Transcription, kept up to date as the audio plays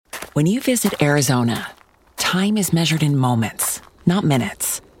When you visit Arizona, time is measured in moments, not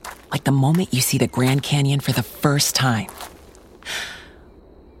minutes. Like the moment you see the Grand Canyon for the first time.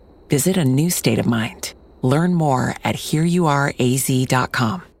 Visit a new state of mind. Learn more at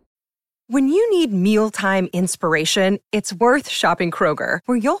hereyouareaz.com. When you need mealtime inspiration, it's worth shopping Kroger,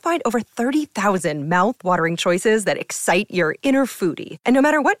 where you'll find over 30,000 mouth-watering choices that excite your inner foodie. And no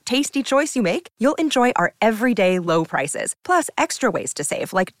matter what tasty choice you make, you'll enjoy our everyday low prices, plus extra ways to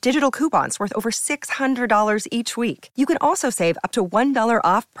save, like digital coupons worth over $600 each week. You can also save up to $1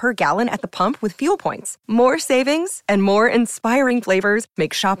 off per gallon at the pump with fuel points. More savings and more inspiring flavors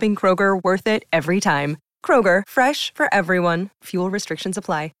make shopping Kroger worth it every time. Kroger, fresh for everyone. Fuel restrictions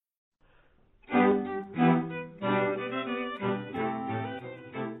apply.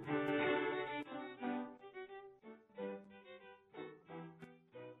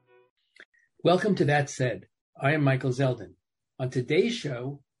 Welcome to That Said. I am Michael Zeldin. On today's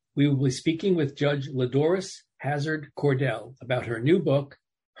show, we will be speaking with Judge LaDoris Hazzard Cordell about her new book,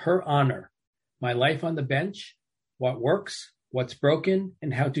 Her Honor, My Life on the Bench, What Works, What's Broken,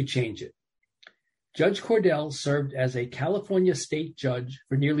 and How to Change It. Judge Cordell served as a California state judge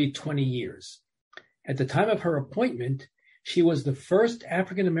for nearly 20 years. At the time of her appointment, she was the first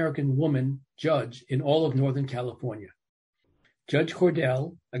African-American woman judge in all of Northern California. Judge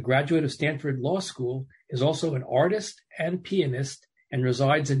Cordell, a graduate of Stanford Law School, is also an artist and pianist and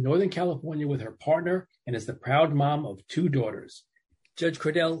resides in Northern California with her partner and is the proud mom of 2 daughters. Judge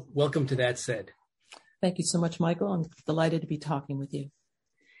Cordell, welcome to That Said. Thank you so much, Michael. I'm delighted to be talking with you.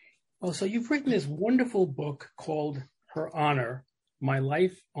 Well, so you've written this wonderful book called Her Honor, My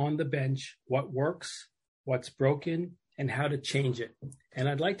Life on the Bench, What Works, What's Broken, and How to Change It. And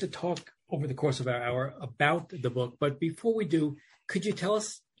I'd like to talk over the course of our hour about the book. But before we do, could you tell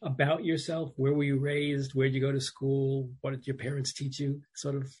us about yourself? Where were you raised? Where did you go to school? What did your parents teach you?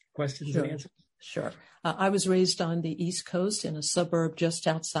 Sort of questions and answers. Sure. I was raised on the East Coast in a suburb just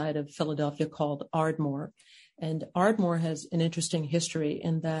outside of Philadelphia called Ardmore. And Ardmore has an interesting history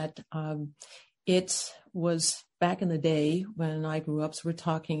in that it was back in the day when I grew up, so we're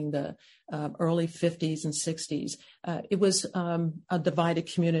talking the early 50s and 60s, it was a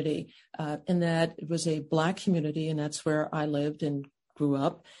divided community in that it was a Black community, and that's where I lived and grew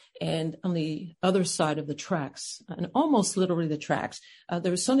up. And on the other side of the tracks, and almost literally the tracks, there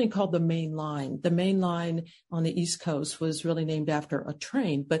was something called the Main Line. The Main Line on the East Coast was really named after a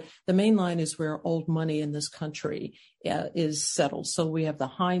train, but the Main Line is where old money in this country is settled. So we have the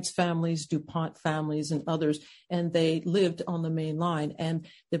Heinz families, DuPont families, and others, and they lived on the Main Line. And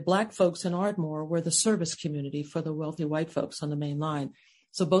the Black folks in Ardmore were the service community for the wealthy white folks on the Main Line.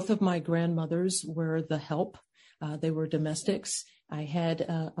 So both of my grandmothers were the help. They were domestics. I had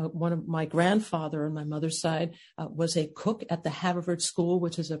one of my grandfather on my mother's side was a cook at the Hazzard School,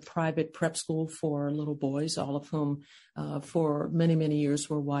 which is a private prep school for little boys, all of whom for many, many years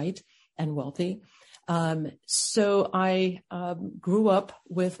were white and wealthy. So I grew up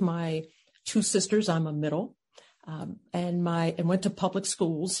with my 2 sisters. I'm a middle. And went to public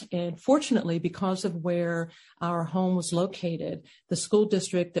schools. And fortunately, because of where our home was located, the school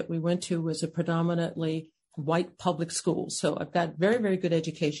district that we went to was a predominantly white public school. So I've got very, very good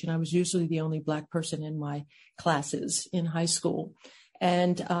education. I was usually the only Black person in my classes in high school.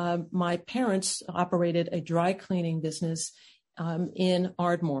 And my parents operated a dry cleaning business in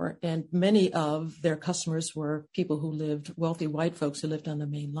Ardmore, and many of their customers were people who lived, wealthy white folks who lived on the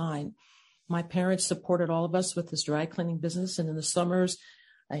Main Line. My parents supported all of us with this dry cleaning business, and in the summers,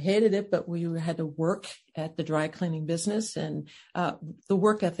 I hated it, but we had to work at the dry cleaning business, and the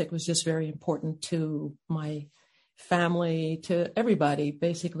work ethic was just very important to my family, to everybody,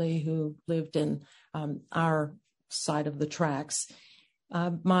 basically, who lived in our side of the tracks.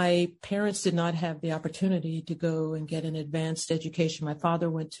 My parents did not have the opportunity to go and get an advanced education. My father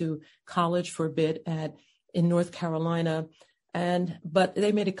went to college for a bit in North Carolina, but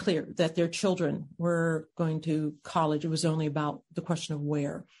they made it clear that their children were going to college. It was only about the question of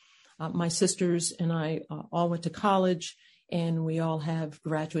where. My sisters and I all went to college, and we all have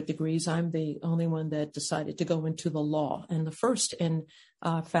graduate degrees. I'm the only one that decided to go into the law, and the first in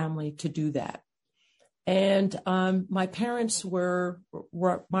family to do that. And my parents were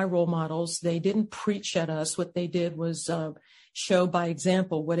my role models. They didn't preach at us. What they did was show by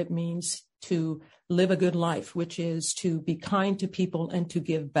example what it means to live a good life, which is to be kind to people and to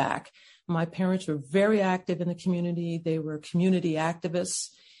give back. My parents were very active in the community. They were community activists.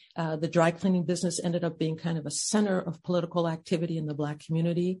 The dry cleaning business ended up being kind of a center of political activity in the Black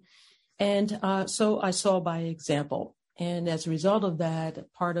community. And so I saw by example. And as a result of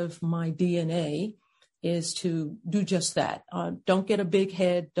that, part of my DNA is to do just that. Don't get a big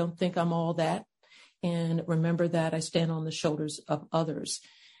head. Don't think I'm all that. And remember that I stand on the shoulders of others.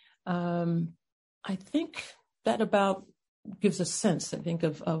 I think that about gives a sense, I think,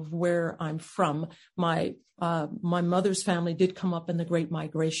 of where I'm from. My mother's family did come up in the Great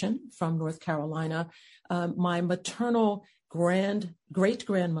Migration from North Carolina. My maternal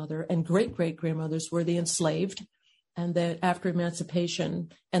great-grandmother and great-great-grandmothers were the enslaved. And that after emancipation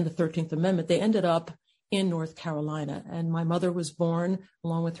and the 13th Amendment, they ended up in North Carolina. And my mother was born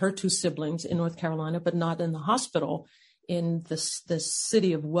along with her two siblings in North Carolina, but not in the hospital in the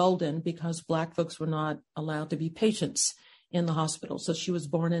city of Weldon, because Black folks were not allowed to be patients in the hospital. So she was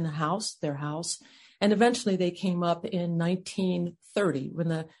born in their house. And eventually they came up in 1930 when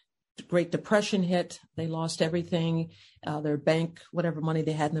the Great Depression hit. They lost everything, their bank, whatever money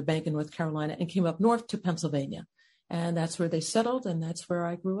they had in the bank in North Carolina, and came up north to Pennsylvania. And that's where they settled, and that's where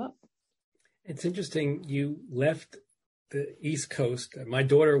I grew up. It's interesting. You left the East Coast. My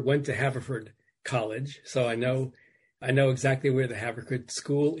daughter went to Haverford College, so I know exactly where the Haverford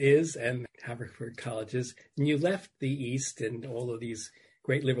School is and Haverford College is. And you left the East and all of these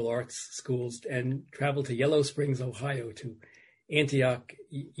great liberal arts schools and traveled to Yellow Springs, Ohio, to Antioch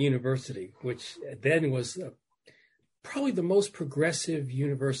University, which then was probably the most progressive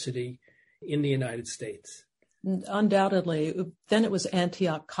university in the United States. Undoubtedly. Then it was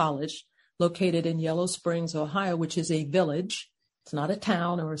Antioch College, located in Yellow Springs, Ohio, which is a village. It's not a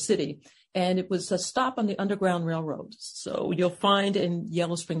town or a city. And it was a stop on the Underground Railroad. So you'll find in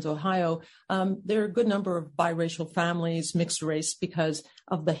Yellow Springs, Ohio, there are a good number of biracial families, mixed race, because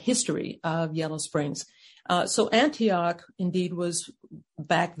of the history of Yellow Springs. So Antioch indeed was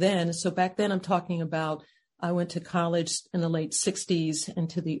back then. So back then I'm talking about, I went to college in the late 60s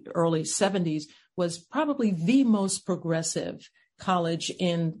into the early 70s, was probably the most progressive college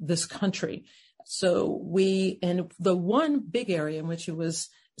in this country. So and the one big area in which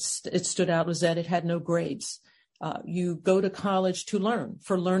it stood out was that it had no grades. You go to college to learn,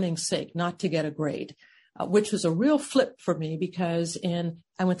 for learning's sake, not to get a grade, which was a real flip for me because I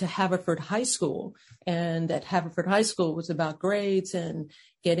went to Haverford High School, and at Haverford High School was about grades and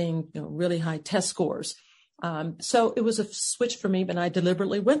getting really high test scores. So it was a switch for me, but I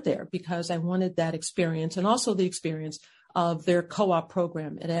deliberately went there because I wanted that experience and also the experience of their co-op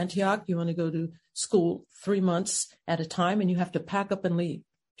program. At Antioch, you want to go to school 3 months at a time and you have to pack up and leave.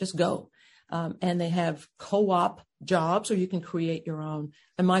 Just go. And they have co-op jobs, or you can create your own.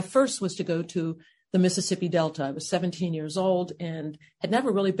 And my first was to go to the Mississippi Delta. I was 17 years old and had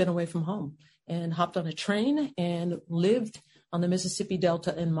never really been away from home, and hopped on a train and lived on the Mississippi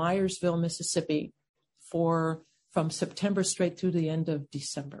Delta in Myersville, Mississippi from September straight through the end of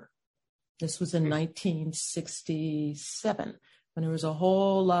December. This was in 1967, when there was a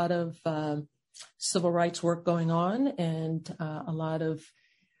whole lot of civil rights work going on and a lot of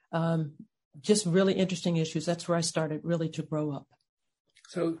just really interesting issues. That's where I started really to grow up.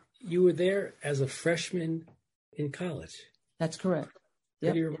 So you were there as a freshman in college. That's correct.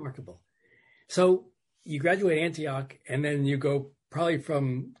 Pretty remarkable. So you graduate Antioch, and then you go probably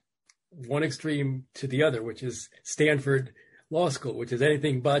from one extreme to the other, which is Stanford Law School, which is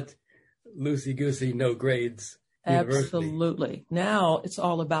anything but loosey-goosey, no grades university. Absolutely. Now it's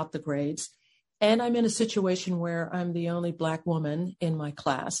all about the grades. And I'm in a situation where I'm the only Black woman in my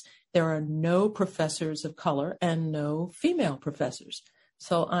class. There are no professors of color and no female professors.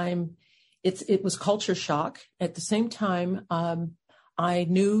 So it was culture shock. At the same time, I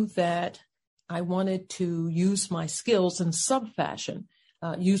knew that I wanted to use my skills in some fashion,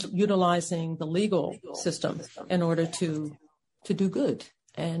 utilizing the legal system in order to do good.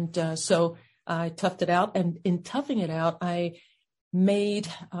 And so I toughed it out. And in toughing it out, I made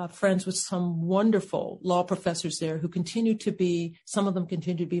friends with some wonderful law professors there who some of them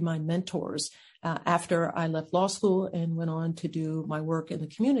continued to be my mentors after I left law school and went on to do my work in the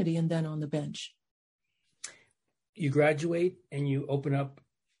community and then on the bench. You graduate and you open up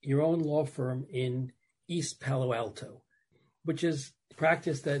your own law firm in East Palo Alto, which is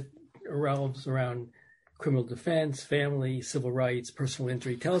practice that revolves around criminal defense, family, civil rights, personal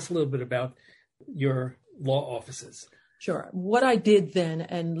injury. Tell us a little bit about your law offices. Sure. What I did then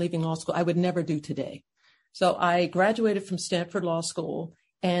and leaving law school, I would never do today. So I graduated from Stanford Law School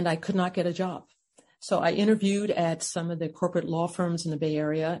and I could not get a job. So I interviewed at some of the corporate law firms in the Bay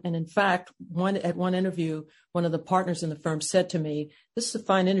Area. And in fact, at one interview, one of the partners in the firm said to me, "This is a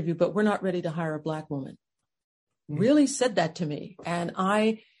fine interview, but we're not ready to hire a Black woman." Really said that to me. And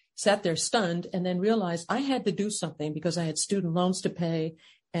I sat there stunned and then realized I had to do something because I had student loans to pay.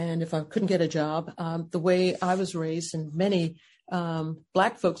 And if I couldn't get a job, the way I was raised and many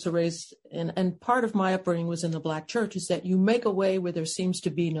Black folks are raised, and part of my upbringing was in the Black church, is that you make a way where there seems to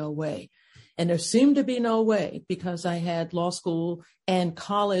be no way. And there seemed to be no way because I had law school and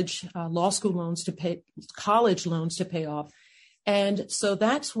college, law school loans to pay, college loans to pay off. And so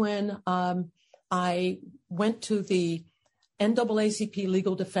that's when I went to the NAACP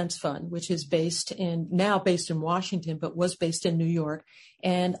Legal Defense Fund, which is now based in Washington, but was based in New York.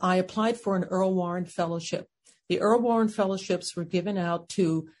 And I applied for an Earl Warren Fellowship. The Earl Warren Fellowships were given out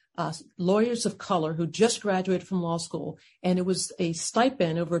to lawyers of color who just graduated from law school. And it was a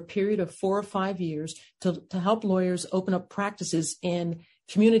stipend over a period of 4 or 5 years to help lawyers open up practices in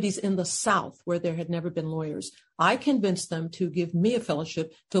communities in the South where there had never been lawyers. I convinced them to give me a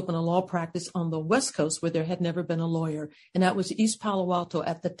fellowship to open a law practice on the West Coast where there had never been a lawyer. And that was East Palo Alto,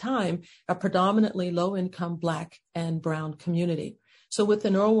 at the time, a predominantly low-income Black and brown community. So with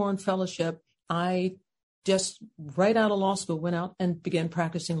an Earl Warren Fellowship, I just right out of law school went out and began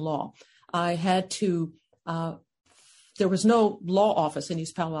practicing law. I had to, there was no law office in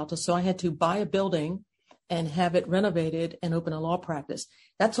East Palo Alto, so I had to buy a building and have it renovated and open a law practice.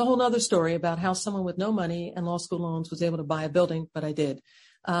 That's a whole nother story about how someone with no money and law school loans was able to buy a building, but I did,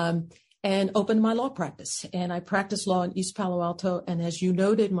 and opened my law practice. And I practiced law in East Palo Alto. And as you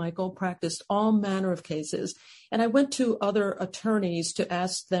noted, Michael, practiced all manner of cases. And I went to other attorneys to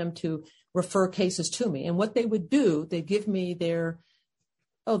ask them to refer cases to me. And what they would do, they give me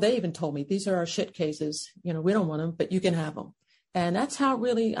they even told me, these are our shit cases. We don't want them, but you can have them. And that's how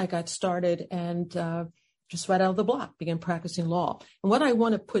really I got started, and just right out of the block, began practicing law. And what I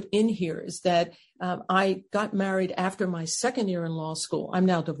want to put in here is that I got married after my second year in law school. I'm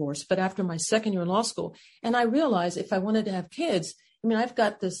now divorced, but after my second year in law school. And I realized if I wanted to have kids, I've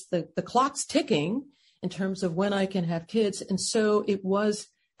got the clock's ticking in terms of when I can have kids. And so it was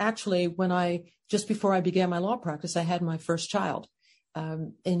actually just before I began my law practice, I had my first child.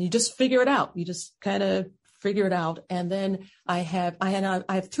 And you just figure it out. You just kind of figure it out. And then I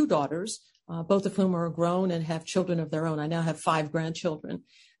have 2 daughters, both of whom are grown and have children of their own. I now have 5 grandchildren.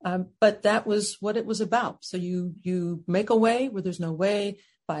 But that was what it was about. So you make a way where there's no way,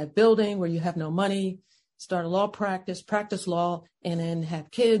 buy a building where you have no money, start a law practice law, and then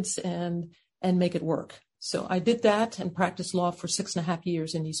have kids and make it work. So I did that and practiced law for 6.5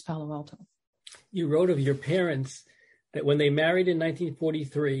 years in East Palo Alto. You wrote of your parents that when they married in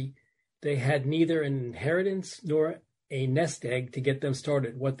 1943, they had neither an inheritance nor a nest egg to get them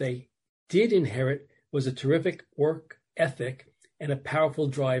started. What they did inherit was a terrific work ethic and a powerful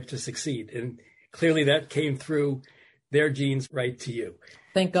drive to succeed. And clearly that came through their genes right to you.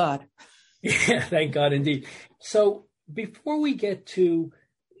 Thank God. Yeah, thank God indeed. So before we get to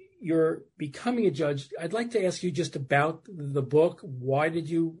your becoming a judge, I'd like to ask you just about the book. Why did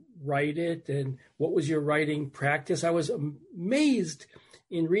you write it, and what was your writing practice? I was amazed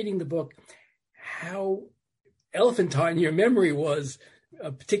in reading the book how elephantine your memory was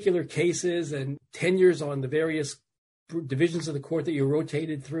of particular cases and tenures on the various divisions of the court that you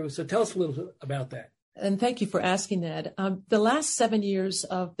rotated through. So tell us a little bit about that. And thank you for asking that. The last 7 years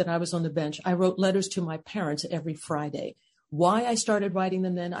that I was on the bench, I wrote letters to my parents every Friday. Why I started writing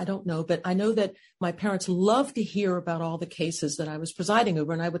them then, I don't know, but I know that my parents loved to hear about all the cases that I was presiding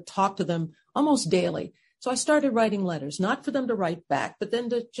over, and I would talk to them almost daily. So I started writing letters, not for them to write back, but then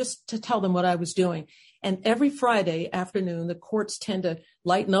to tell them what I was doing. And every Friday afternoon, the courts tend to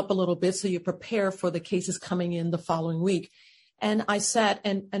lighten up a little bit, so you prepare for the cases coming in the following week. And I sat,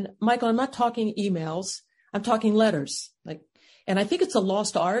 and Michael, I'm not talking emails, I'm talking letters. And I think it's a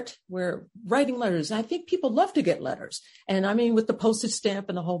lost art where writing letters, I think people love to get letters. And with the postage stamp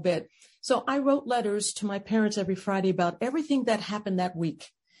and the whole bit. So I wrote letters to my parents every Friday about everything that happened that week.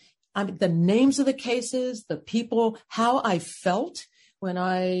 The names of the cases, the people, how I felt when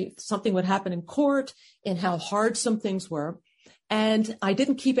something would happen in court, and how hard some things were. And I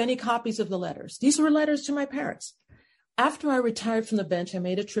didn't keep any copies of the letters. These were letters to my parents. After I retired from the bench, I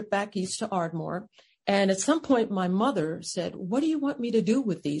made a trip back east to Ardmore. And at some point, my mother said, "What do you want me to do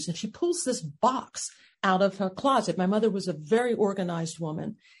with these?" And she pulls this box out of her closet. My mother was a very organized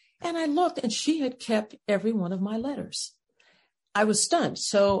woman. And I looked, and she had kept every one of my letters. I was stunned.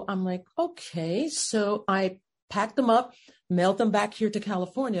 So I'm like, okay. So I packed them up, mailed them back here to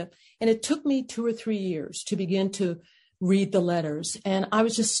California. And it took me 2 or 3 years to begin to read the letters. And I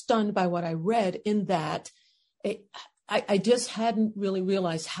was just stunned by what I read, in that I just hadn't really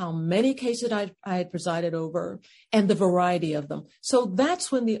realized how many cases I had presided over and the variety of them. So that's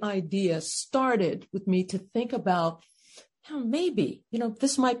when the idea started with me to think about how maybe,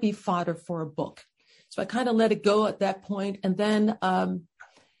 this might be fodder for a book. So I kind of let it go at that point. And then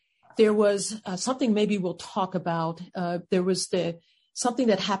There was something maybe we'll talk about. There was something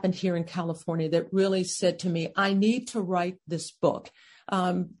that happened here in California that really said to me, I need to write this book.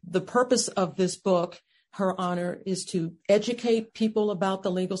 The purpose of this book, Her Honor, is to educate people about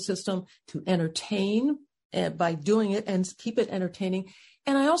the legal system, to entertain by doing it and keep it entertaining.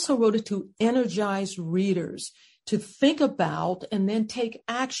 And I also wrote it to energize readers to think about and then take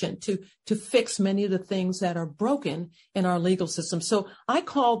action to fix many of the things that are broken in our legal system. So I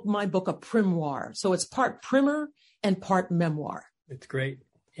called my book a primoire. So it's part primer and part memoir. It's great.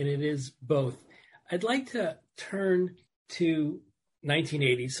 And it is both. I'd like to turn to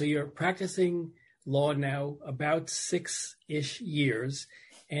 1980. So you're practicing law now about 6-ish years,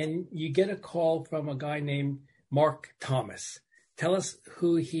 and you get a call from a guy named Mark Thomas. Tell us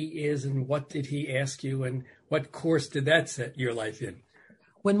who he is and what did he ask you and what course did that set your life in?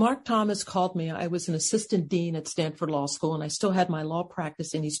 When Mark Thomas called me, I was an assistant dean at Stanford Law School, and I still had my law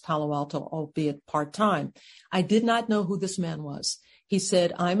practice in East Palo Alto, albeit part-time. I did not know who this man was. He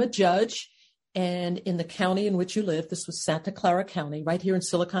said, I'm a judge, and in the county in which you live, this was Santa Clara County, right here in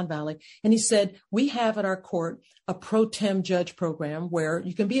Silicon Valley. And he said, we have at our court a pro tem judge program where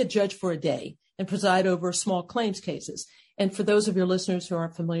you can be a judge for a day and preside over small claims cases. And for those of your listeners who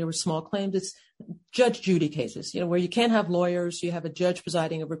aren't familiar with small claims, it's Judge Judy cases, where you can't have lawyers. You have a judge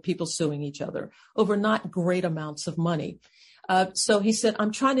presiding over people suing each other over not great amounts of money. So he said,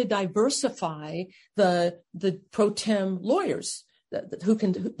 I'm trying to diversify the pro tem lawyers,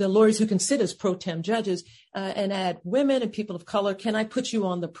 the lawyers who can sit as pro tem judges and add women and people of color. Can I put you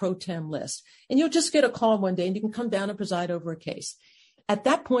on the pro tem list? And you'll just get a call one day and you can come down and preside over a case. At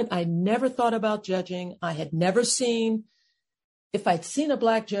that point, I never thought about judging. I had never seen, if I'd seen a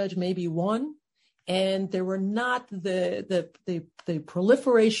black judge, maybe one, and there were not the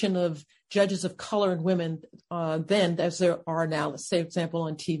proliferation of judges of color and women then as there are now, let's say, for example,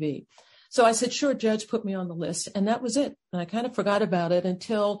 on TV. So I said, sure, judge, put me on the list. And that was it. And I kind of forgot about it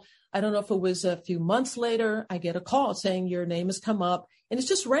until, I don't know if it was a few months later, I get a call saying your name has come up. And it's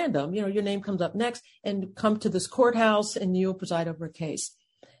just random. Your name comes up next and come to this courthouse and you'll preside over a case.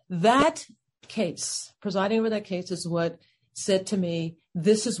 That case, presiding over that case is what said to me,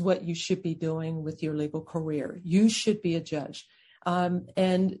 this is what you should be doing with your legal career. You should be a judge.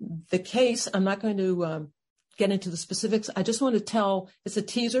 And the case, I'm not going to get into the specifics. I just want to tell, it's a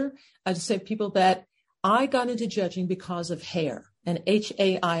teaser. I just say to people that I got into judging because of hair, and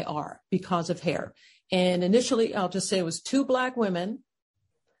Hair, because of hair. And initially, I'll just say it was 2 black women,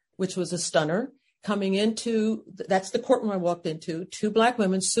 which was a stunner, coming into, that's the courtroom I walked into, 2 black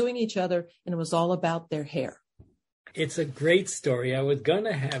women suing each other, and it was all about their hair. It's a great story. I was going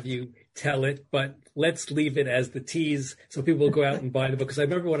to have you tell it, but let's leave it as the tease so people will go out and buy the book. Because I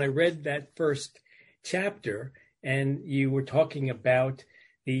remember when I read that first chapter and you were talking about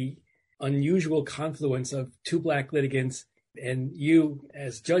the unusual confluence of 2 black litigants and you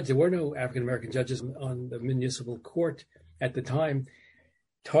as judge, there were no African-American judges on the municipal court at the time,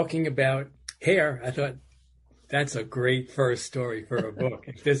 talking about hair. I thought, that's a great first story for a book.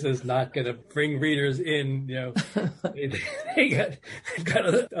 If this is not going to bring readers in, they've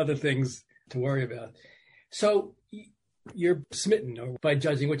got other things to worry about. So you're smitten by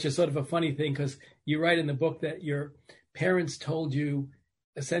judging, which is sort of a funny thing because you write in the book that your parents told you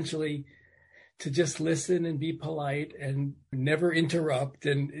essentially to just listen and be polite and never interrupt.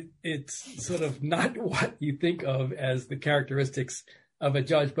 And it's sort of not what you think of as the characteristics of a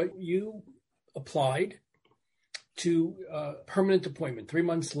judge, but you applied to permanent appointment. 3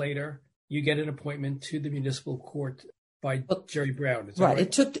 months later, you get an appointment to the municipal court by Jerry Brown. Is that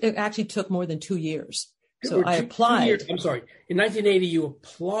right? It actually took more than 2 years. So I applied. 2 years, I'm sorry. In 1980, you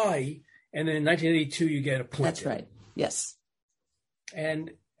apply, and then in 1982, you get appointed. That's right. Yes.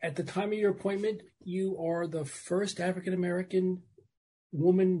 And at the time of your appointment, you are the first African-American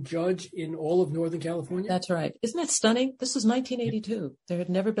woman judge in all of Northern California? That's right. Isn't that stunning? This is 1982. There had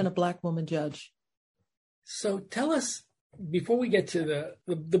never been a black woman judge. So tell us, before we get to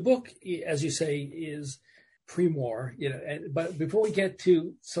the book, as you say, is primoire, but before we get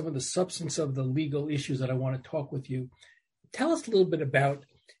to some of the substance of the legal issues that I want to talk with you, tell us a little bit about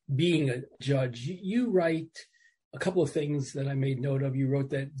being a judge. You write a couple of things that I made note of. You wrote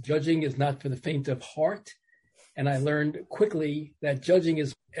that judging is not for the faint of heart. And I learned quickly that judging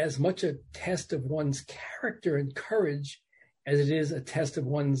is as much a test of one's character and courage as it is a test of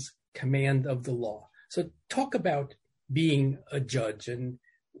one's command of the law. So talk about being a judge. And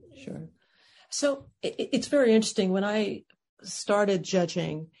Sure. So it's very interesting. When I started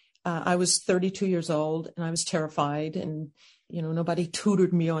judging, I was 32 years old and I was terrified, and nobody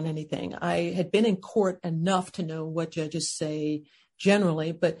tutored me on anything. I had been in court enough to know what judges say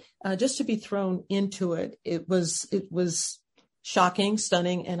generally, but just to be thrown into it, it was shocking,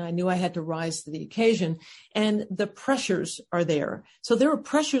 stunning, and I knew I had to rise to the occasion. And the pressures are there. So there are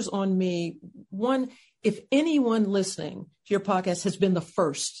pressures on me. One, if anyone listening to your podcast has been the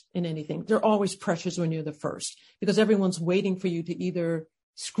first in anything, there are always pressures when you're the first, because everyone's waiting for you to either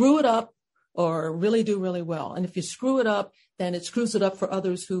screw it up or really do really well. And if you screw it up, then it screws it up for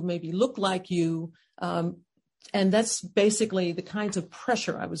others who maybe look like you. And that's basically the kinds of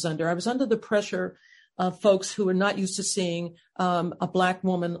pressure I was under. I was under the pressure of folks who were not used to seeing a Black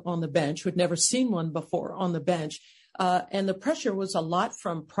woman on the bench, who had never seen one before on the bench. And the pressure was a lot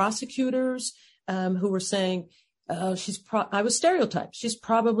from prosecutors who were saying, I was stereotyped. She's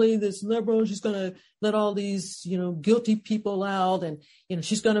probably this liberal. She's going to let all these, guilty people out, and,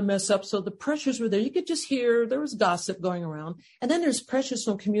 she's going to mess up. So the pressures were there. You could just hear there was gossip going around. And then there's pressures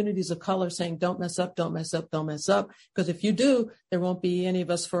from communities of color saying, don't mess up, don't mess up, don't mess up. Because if you do, there won't be any of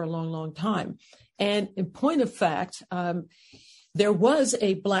us for a long, long time. And in point of fact, there was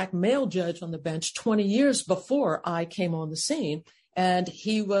a Black male judge on the bench 20 years before I came on the scene. And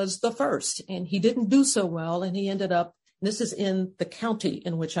he was the first, and he didn't do so well. And he ended up, this is in the county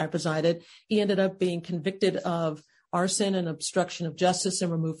in which I presided, he ended up being convicted of arson and obstruction of justice and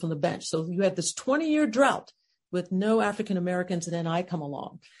removed from the bench. So you had this 20-year drought with no African Americans, and then I come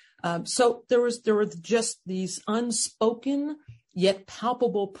along. So there were just these unspoken yet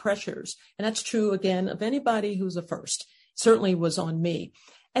palpable pressures. And that's true, again, of anybody who's a first. Certainly was on me.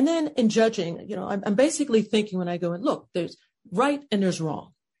 And then in judging, I'm basically thinking when I go in, look, there's right and there's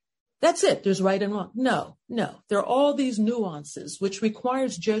wrong. That's it. There's right and wrong. No. There are all these nuances, which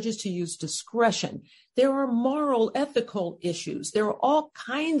requires judges to use discretion. There are moral, ethical issues. There are all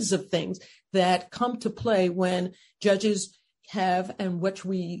kinds of things that come to play when judges have, and what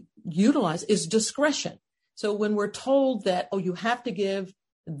we utilize is discretion. So when we're told that, you have to give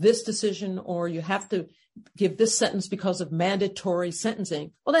this decision, or you have to give this sentence because of mandatory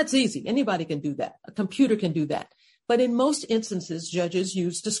sentencing, well, that's easy. Anybody can do that. A computer can do that. But in most instances, judges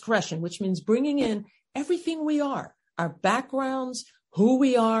use discretion, which means bringing in everything we are, our backgrounds, who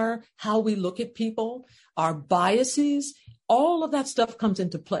we are, how we look at people, our biases, all of that stuff comes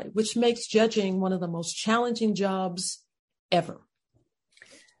into play, which makes judging one of the most challenging jobs ever.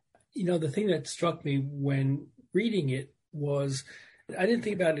 The thing that struck me when reading it was, I didn't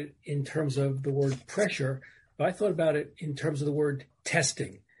think about it in terms of the word pressure, but I thought about it in terms of the word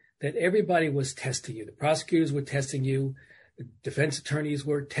testing. That everybody was testing you. The prosecutors were testing you. The defense attorneys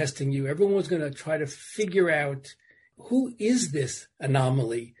were testing you. Everyone was going to try to figure out, who is this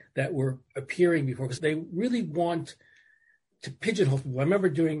anomaly that we're appearing before? Because they really want to pigeonhole people. I remember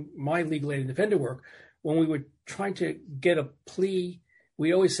doing my legal aid and defender work, when we were trying to get a plea,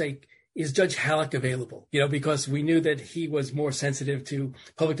 we always say, is Judge Halleck available? Because we knew that he was more sensitive to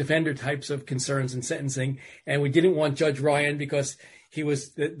public defender types of concerns in sentencing. And we didn't want Judge Ryan because he was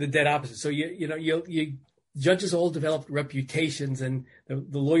the dead opposite. So, judges all developed reputations, and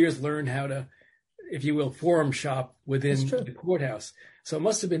the lawyers learned how to, if you will, forum shop within the courthouse. So it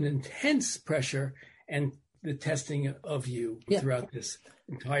must have been intense pressure and the testing of you throughout this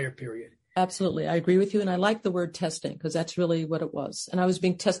entire period. Absolutely. I agree with you. And I like the word testing, because that's really what it was. And I was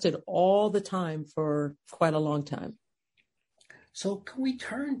being tested all the time for quite a long time. So can we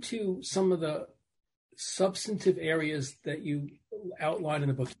turn to some of the substantive areas that you outline in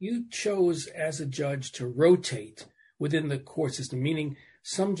the book? You chose as a judge to rotate within the court system, meaning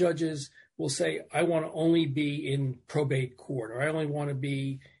some judges will say, I want to only be in probate court, or I only want to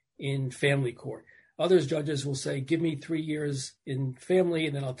be in family court. Others judges will say, give me 3 years in family,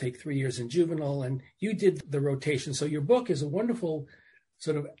 and then I'll take 3 years in juvenile. And you did the rotation. So your book is a wonderful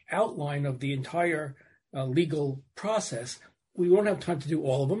sort of outline of the entire legal process. We won't have time to do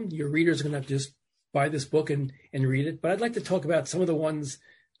all of them. Your readers are going to have to just buy this book and read it. But I'd like to talk about some of the ones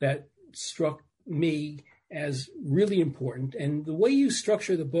that struck me as really important. And the way you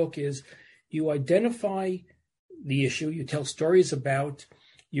structure the book is you identify the issue, you tell stories about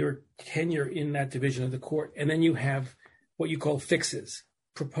your tenure in that division of the court, and then you have what you call fixes,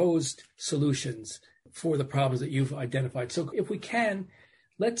 proposed solutions for the problems that you've identified. So if we can,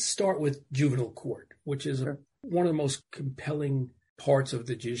 let's start with juvenile court, which is one of the most compelling parts of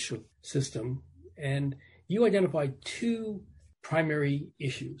the judicial system. And you identified two primary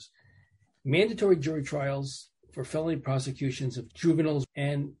issues: mandatory jury trials for felony prosecutions of juveniles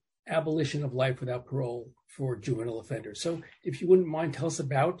and abolition of life without parole for juvenile offenders. So if you wouldn't mind, tell us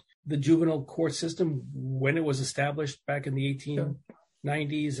about the juvenile court system, when it was established back in the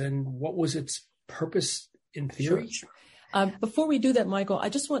 1890s, and what was its purpose in theory? Sure. Before we do that, Michael, I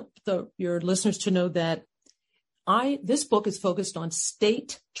just want your listeners to know that this book is focused on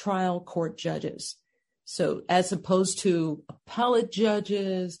state trial court judges. So as opposed to appellate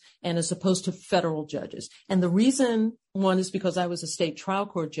judges and as opposed to federal judges. And the reason, one, is because I was a state trial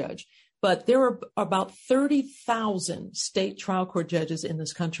court judge, but there are about 30,000 state trial court judges in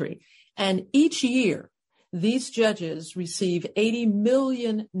this country. And each year, these judges receive 80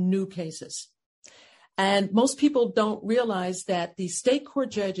 million new cases. And most people don't realize that the state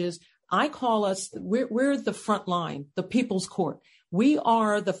court judges, I call us, we're the front line, the people's court. We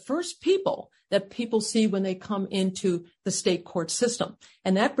are the first people that people see when they come into the state court system.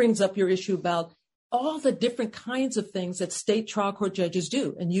 And that brings up your issue about all the different kinds of things that state trial court judges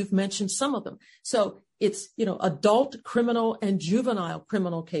do. And you've mentioned some of them. So it's, adult criminal and juvenile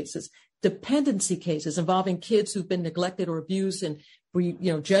criminal cases, dependency cases involving kids who've been neglected or abused. And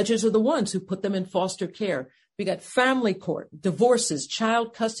judges are the ones who put them in foster care. We got family court, divorces,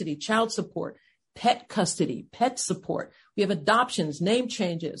 child custody, child support, pet custody, pet support. We have adoptions, name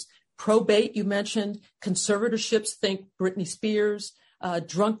changes, probate, you mentioned, conservatorships, think Britney Spears,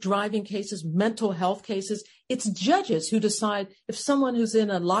 drunk driving cases, mental health cases. It's judges who decide if someone who's in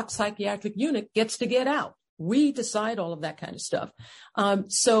a locked psychiatric unit gets to get out. We decide all of that kind of stuff.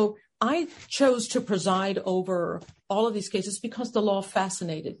 So I chose to preside over all of these cases because the law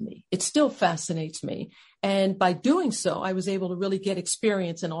fascinated me. It still fascinates me. And by doing so, I was able to really get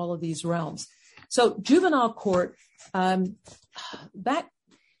experience in all of these realms. So juvenile court, that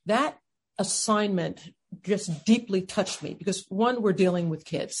assignment just deeply touched me because, one, we're dealing with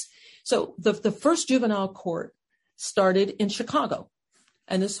kids. So the first juvenile court started in Chicago,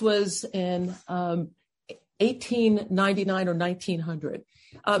 and this was in 1899 or 1900.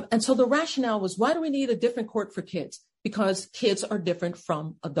 And so the rationale was, why do we need a different court for kids? Because kids are different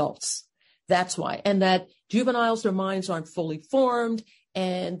from adults. That's why. And that juveniles, their minds aren't fully formed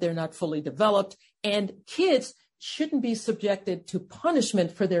and they're not fully developed. And kids shouldn't be subjected to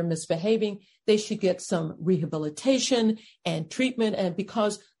punishment for their misbehaving. They should get some rehabilitation and treatment, and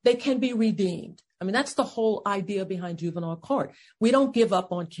because they can be redeemed. I mean, that's the whole idea behind juvenile court. We don't give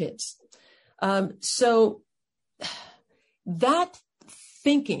up on kids. So that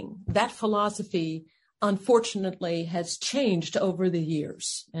thinking, that philosophy, unfortunately, has changed over the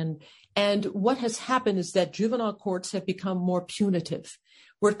years. And what has happened is that juvenile courts have become more punitive.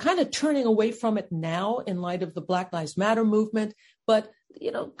 We're kind of turning away from it now in light of the Black Lives Matter movement. But,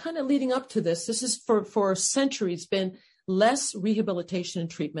 kind of leading up to this is for centuries been less rehabilitation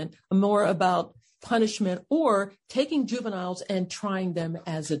and treatment, more about punishment or taking juveniles and trying them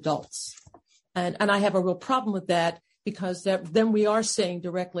as adults. And I have a real problem with that, because then we are saying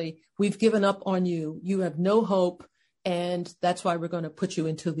directly, we've given up on you. You have no hope. And that's why we're going to put you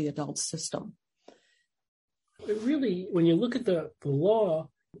into the adult system. Really, when you look at the law,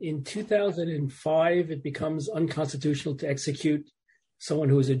 in 2005, it becomes unconstitutional to execute someone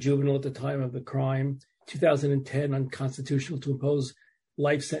who was a juvenile at the time of the crime. 2010, unconstitutional to impose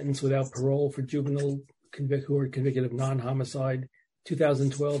life sentence without parole for juvenile who are convicted of non-homicide.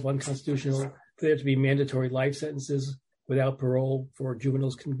 2012, unconstitutional for there to be mandatory life sentences without parole for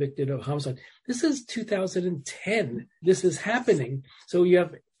juveniles convicted of homicide. This is 2010. This is happening. So you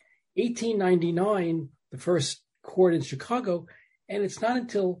have 1899, the first court in Chicago, and it's not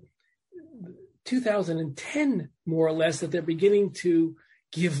until 2010, more or less, that they're beginning to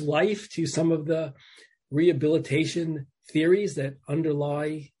give life to some of the rehabilitation theories that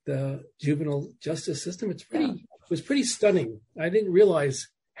underlie the juvenile justice system. It was pretty stunning. I didn't realize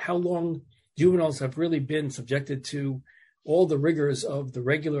how long juveniles have really been subjected to all the rigors of the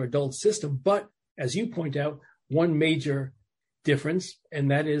regular adult system. But as you point out, one major difference,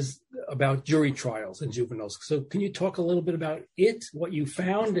 and that is about jury trials in juveniles. So can you talk a little bit about what you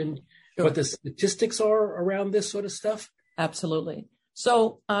found, and what the statistics are around this sort of stuff? Absolutely.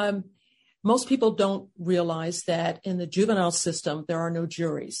 So most people don't realize that in the juvenile system, there are no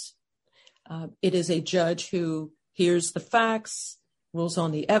juries. It is a judge who hears the facts, rules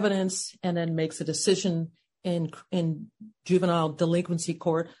on the evidence, and then makes a decision in juvenile delinquency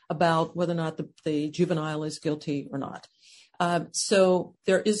court about whether or not the juvenile is guilty or not. So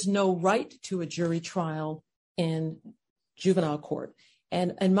there is no right to a jury trial in juvenile court.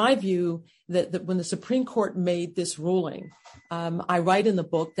 And in my view, that when the Supreme Court made this ruling, I write in the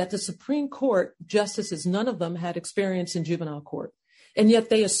book that the Supreme Court justices, none of them had experience in juvenile court. And yet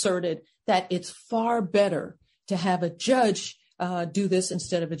they asserted that it's far better to have a judge do this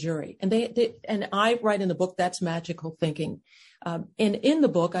instead of a jury. And and I write in the book, that's magical thinking. And in the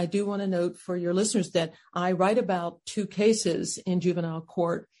book, I do want to note for your listeners that I write about 2 cases in juvenile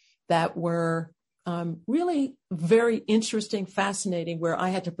court that were really very interesting, fascinating, where I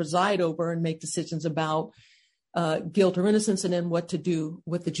had to preside over and make decisions about guilt or innocence, and then what to do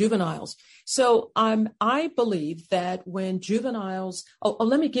with the juveniles. So I believe that when juveniles,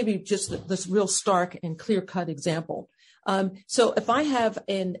 let me give you just this real stark and clear-cut example. So if I have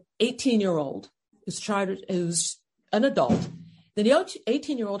an 18-year-old who's an adult, then the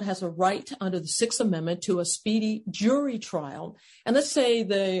 18-year-old has a right under the Sixth Amendment to a speedy jury trial. And let's say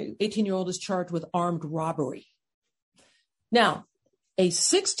the 18-year-old is charged with armed robbery. Now, a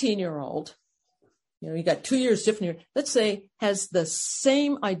 16-year-old, you got 2 years different here, let's say has the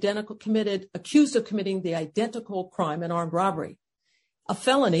same accused of committing the identical crime, an armed robbery, a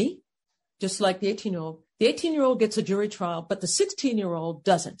felony, just like the 18-year-old. The 18-year-old gets a jury trial, but the 16-year-old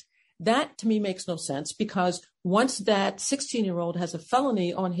doesn't. That, to me, makes no sense, because once that 16-year-old has a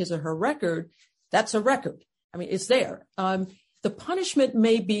felony on his or her record, that's a record. I mean, it's there. The punishment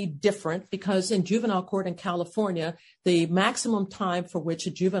may be different because in juvenile court in California, the maximum time for which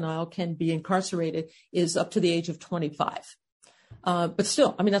a juvenile can be incarcerated is up to the age of 25. But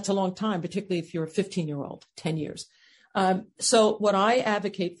still, I mean, that's a long time, particularly if you're a 15-year-old, 10 years. So what I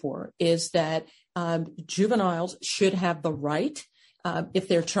advocate for is that juveniles should have the right, if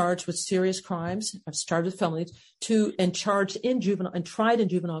they're charged with serious crimes, charged with felonies, and tried in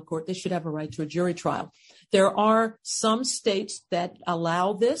juvenile court, they should have a right to a jury trial. There are some states that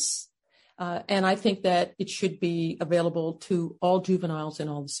allow this, and I think that it should be available to all juveniles in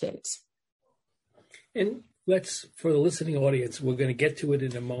all the states. And for the listening audience, we're going to get to it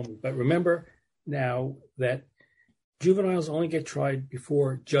in a moment, but remember now that juveniles only get tried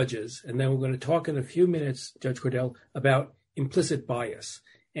before judges, and then we're going to talk in a few minutes, Judge Cordell, about implicit bias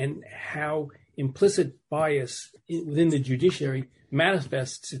and how implicit bias within the judiciary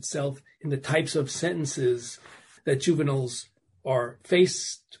manifests itself in the types of sentences that juveniles are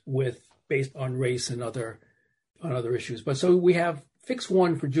faced with based on race and other issues. But so we have fix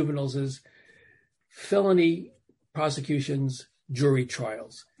one for juveniles is felony prosecutions, jury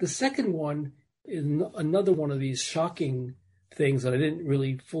trials. The second one is another one of these shocking things that I didn't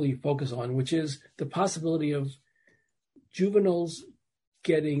really fully focus on, which is the possibility of juveniles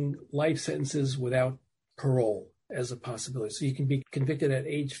getting life sentences without parole as a possibility. So you can be convicted at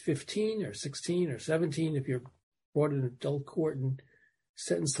age 15 or 16 or 17 if you're brought in adult court and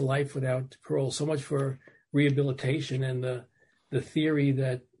sentenced to life without parole. So much for rehabilitation and the theory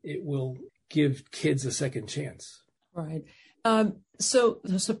that it will give kids a second chance. Right. So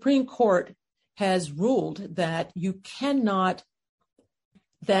the Supreme Court has ruled that you cannot,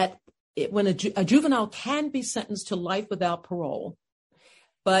 when a juvenile can be sentenced to life without parole,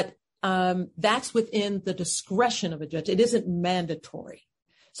 but that's within the discretion of a judge. It isn't mandatory.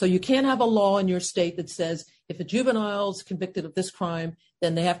 So you can't have a law in your state that says if a juvenile is convicted of this crime,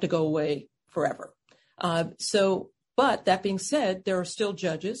 then they have to go away forever. But that being said, there are still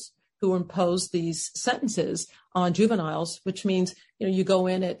judges who impose these sentences on juveniles, which means, you go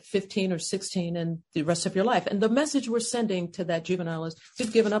in at 15 or 16 and the rest of your life. And the message we're sending to that juvenile is,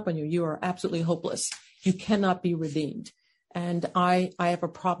 we've given up on you. You are absolutely hopeless. You cannot be redeemed. And I have a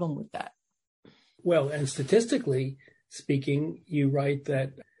problem with that. Well, and statistically speaking, you write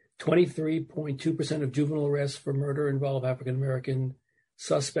that 23.2% of juvenile arrests for murder involve African-American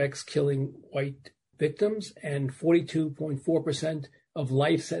suspects killing white victims, and 42.4% of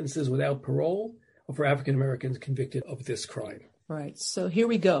life sentences without parole are for African-Americans convicted of this crime. Right. So here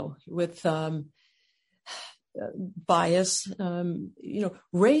we go with bias.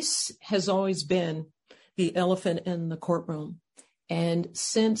 Race has always been the elephant in the courtroom. And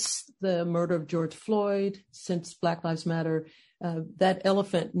since the murder of George Floyd, since Black Lives Matter, that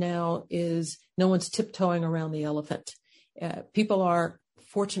elephant now is, no one's tiptoeing around the elephant. People are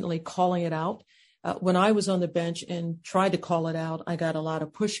fortunately calling it out. When I was on the bench and tried to call it out, I got a lot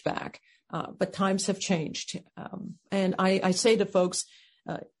of pushback, but times have changed. And I say to folks,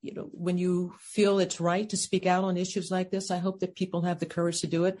 when you feel it's right to speak out on issues like this, I hope that people have the courage to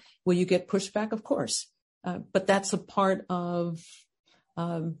do it. Will you get pushback? Of course. But that's a part of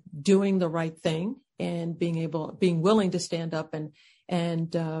doing the right thing and being willing to stand up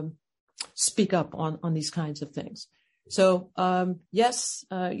and speak up on these kinds of things. So, yes,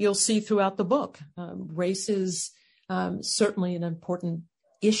 you'll see throughout the book, race is certainly an important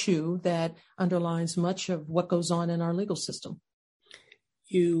issue that underlines much of what goes on in our legal system.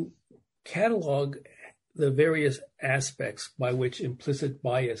 You catalog the various aspects by which implicit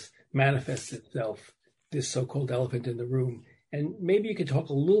bias manifests itself, this so-called elephant in the room. And maybe you could talk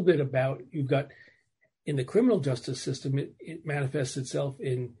a little bit about, you've got in the criminal justice system, it manifests itself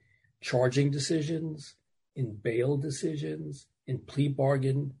in charging decisions, in bail decisions, in plea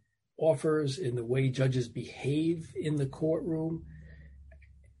bargain offers, in the way judges behave in the courtroom.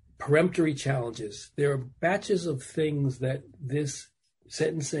 peremptory challenges. There are batches of things that this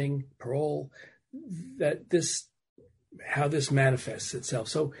sentencing, parole, how this manifests itself.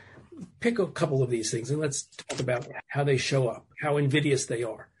 So pick a couple of these things and let's talk about how they show up, how invidious they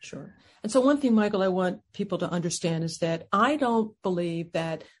are. Sure. And so one thing, Michael, I want people to understand is that I don't believe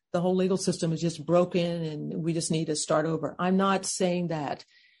that the whole legal system is just broken and we just need to start over. I'm not saying that.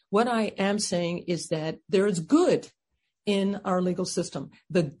 What I am saying is that there is good in our legal system.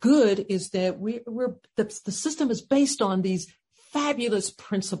 The good is that the system is based on these fabulous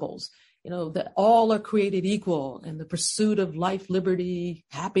principles, that all are created equal and the pursuit of life, liberty,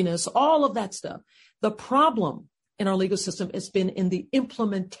 happiness, all of that stuff. The problem in our legal system has been in the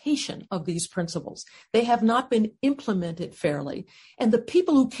implementation of these principles. They have not been implemented fairly. And the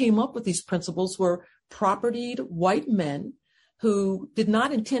people who came up with these principles were propertied white men who did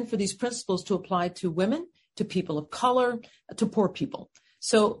not intend for these principles to apply to women, to people of color, to poor people.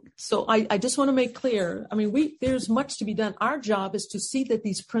 So I just want to make clear, there's much to be done. Our job is to see that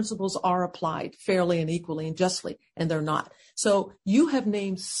these principles are applied fairly and equally and justly, and they're not. So you have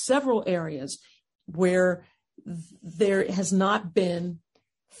named several areas where there has not been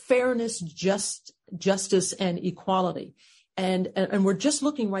fairness, justice, and equality. And we're just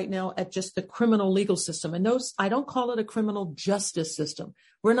looking right now at just the criminal legal system. And notice, I don't call it a criminal justice system.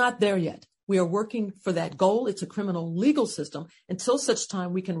 We're not there yet. We are working for that goal. It's a criminal legal system until such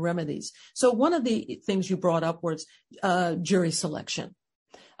time we can remedy these. So one of the things you brought up was jury selection.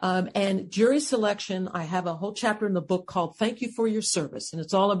 And jury selection, I have a whole chapter in the book called Thank You for Your Service. And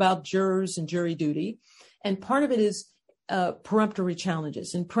it's all about jurors and jury duty. And part of it is peremptory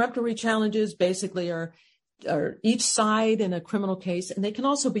challenges. And peremptory challenges basically are each side in a criminal case. And they can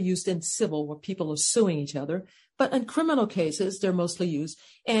also be used in civil where people are suing each other. But in criminal cases, they're mostly used.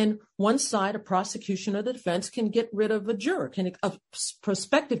 And one side, a prosecution or the defense, can get rid of a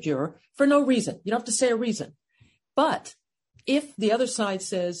prospective juror for no reason. You don't have to say a reason. But if the other side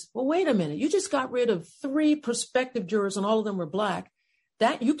says, well, wait a minute, you just got rid of 3 prospective jurors and all of them were black,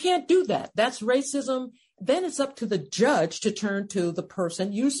 that you can't do that. That's racism. Then it's up to the judge to turn to the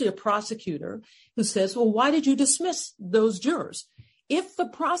person, usually a prosecutor, who says, well, why did you dismiss those jurors? If the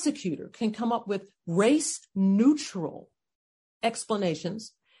prosecutor can come up with race-neutral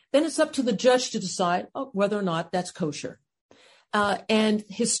explanations, then it's up to the judge to decide whether or not that's kosher. And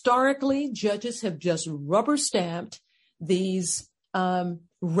historically, judges have just rubber-stamped these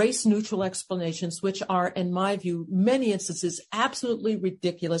race-neutral explanations, which are, in my view, many instances absolutely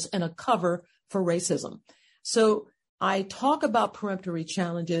ridiculous and a cover for racism. So I talk about peremptory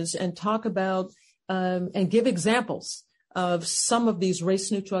challenges and talk about and give examples of some of these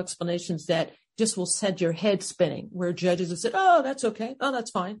race-neutral explanations that just will set your head spinning, where judges have said, oh, that's okay. Oh,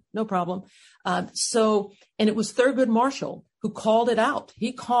 that's fine. No problem. And it was Thurgood Marshall who called it out.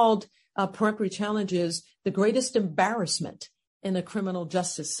 He called peremptory challenges the greatest embarrassment in the criminal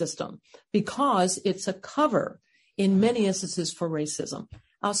justice system because it's a cover in many instances for racism.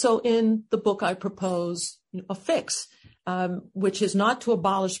 So in the book, I propose a fix, which is not to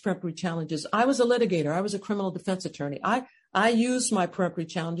abolish peremptory challenges. I was a litigator. I was a criminal defense attorney. I used my peremptory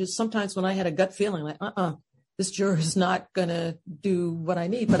challenges sometimes when I had a gut feeling like, this juror is not going to do what I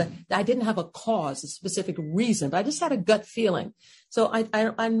need. But I didn't have a cause, a specific reason. But I just had a gut feeling. So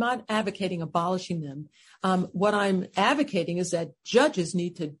I'm not advocating abolishing them. What I'm advocating is that judges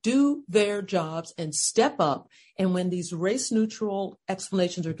need to do their jobs and step up. And when these race-neutral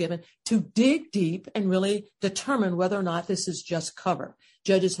explanations are given, to dig deep and really determine whether or not this is just cover.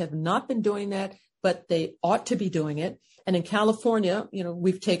 Judges have not been doing that, but they ought to be doing it. And in California,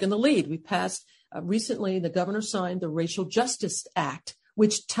 we've taken the lead. We passed recently, the governor signed the Racial Justice Act,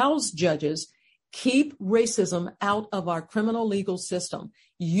 which tells judges, keep racism out of our criminal legal system.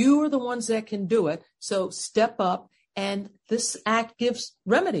 You are the ones that can do it. So step up. And this act gives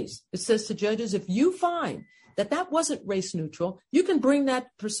remedies. It says to judges, if you find that wasn't race neutral, you can bring that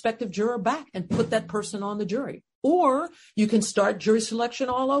prospective juror back and put that person on the jury. Or you can start jury selection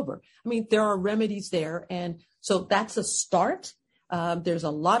all over. I mean, there are remedies there. And so that's a start. There's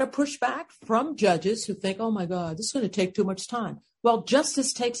a lot of pushback from judges who think, oh, my God, this is going to take too much time. Well,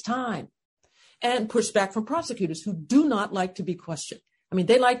 justice takes time. And pushback from prosecutors who do not like to be questioned. I mean,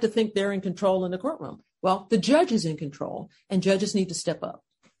 they like to think they're in control in the courtroom. Well, the judge is in control, and judges need to step up.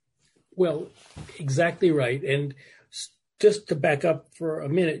 Well, exactly right. And just to back up for a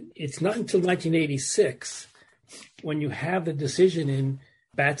minute, it's not until 1986 when you have the decision in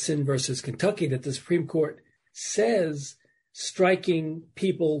Batson versus Kentucky that the Supreme Court says striking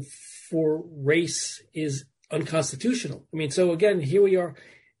people for race is unconstitutional. I mean, so again, here we are.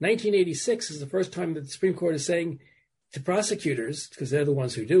 1986 is the first time that the Supreme Court is saying to prosecutors, because they're the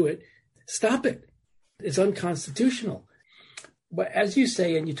ones who do it, stop it. It's unconstitutional. But as you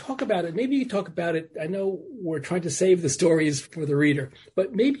say, and you talk about it, maybe you talk about it. I know we're trying to save the stories for the reader,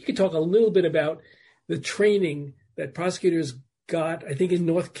 but maybe you could talk a little bit about the training that prosecutors got, I think in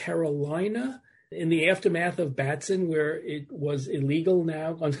North Carolina, in the aftermath of Batson, where it was illegal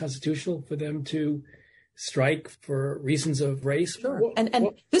now, unconstitutional for them to strike for reasons of race. Sure. And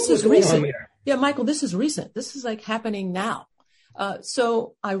this is recent. Yeah, Michael, this is recent. This is like happening now.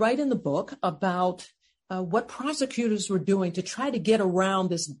 So I write in the book about what prosecutors were doing to try to get around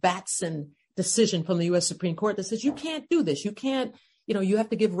this Batson decision from the U.S. Supreme Court that says you can't do this. You can't, you have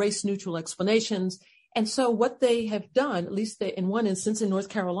to give race neutral explanations. And so what they have done, at least in one instance in North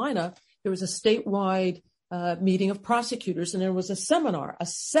Carolina, there was a statewide meeting of prosecutors, and there was a seminar, a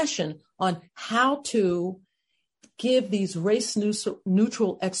session on how to give these race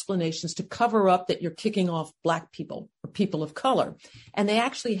neutral explanations to cover up that you're kicking off Black people or people of color. And they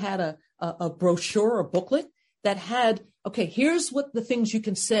actually had a brochure, a booklet that had, okay, here's what the things you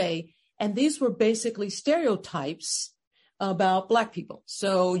can say. And these were basically stereotypes about Black people.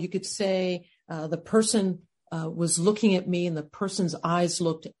 So you could say the person was looking at me and the person's eyes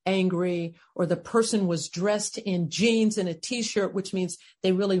looked angry, or the person was dressed in jeans and a T-shirt, which means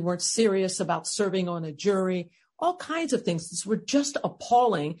they really weren't serious about serving on a jury. All kinds of things. These were just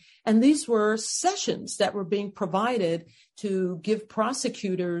appalling. And these were sessions that were being provided to give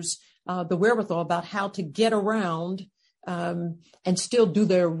prosecutors the wherewithal about how to get around and still do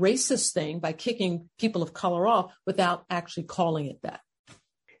their racist thing by kicking people of color off without actually calling it that.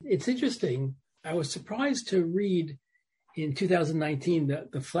 It's interesting. I was surprised to read in 2019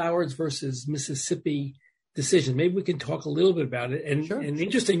 the Flowers versus Mississippi decision. Maybe we can talk a little bit about it. And, Sure. And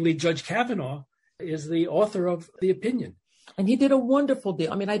interestingly, Judge Kavanaugh is the author of the opinion. And he did a wonderful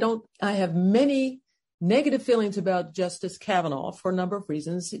deal. I mean, I have many negative feelings about Justice Kavanaugh for a number of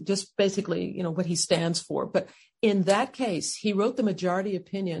reasons, just basically, what he stands for. But in that case, he wrote the majority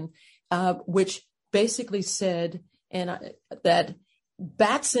opinion, which basically said that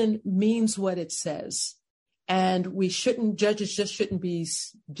Batson means what it says. And judges just shouldn't be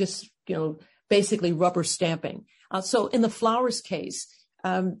basically rubber stamping. So in the Flowers case,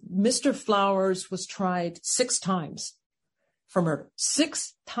 Mr. Flowers was tried 6 times for murder,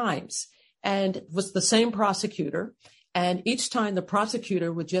 6 times, and was the same prosecutor. And each time the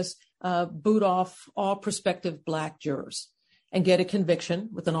prosecutor would just boot off all prospective Black jurors and get a conviction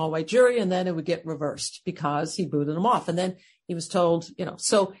with an all-white jury, and then it would get reversed because he booted them off. And then he was told,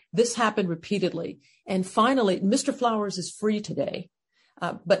 so this happened repeatedly. And finally, Mr. Flowers is free today.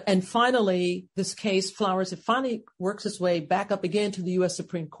 And finally, this case, Flowers, it finally works its way back up again to the U.S.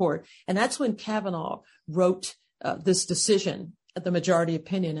 Supreme Court. And that's when Kavanaugh wrote this decision, the majority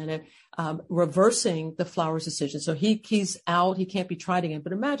opinion, and it reversing the Flowers decision. So he's out. He can't be tried again.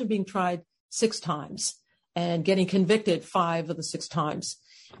 But imagine being tried 6 times and getting convicted 5 of the 6 times.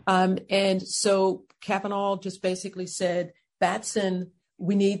 And so Kavanaugh just basically said, Batson,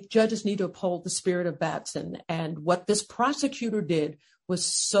 judges need to uphold the spirit of Batson. And what this prosecutor did was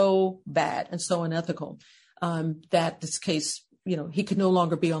so bad and so unethical that this case, he could no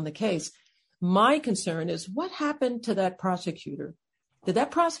longer be on the case. My concern is what happened to that prosecutor? Did that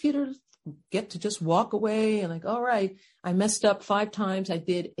prosecutor get to just walk away and all right, I messed up 5 times. I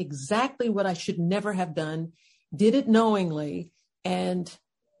did exactly what I should never have done, did it knowingly, and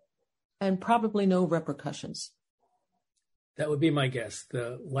probably no repercussions. That would be my guess.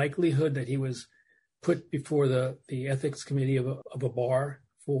 The likelihood that he was put before the ethics committee of a bar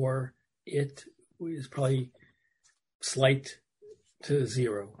for it is probably slight to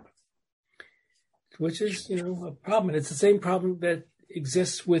 0, which is, a problem. And it's the same problem that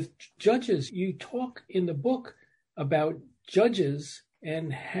exists with judges. You talk in the book about judges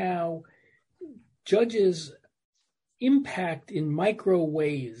and how judges impact in micro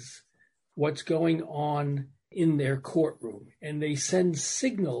ways what's going on in their courtroom, and they send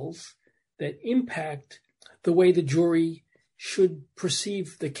signals that impact the way the jury should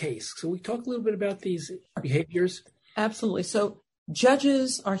perceive the case. So we talk a little bit about these behaviors. Absolutely. So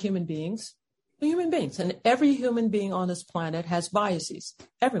judges are human beings. They're human beings, and every human being on this planet has biases.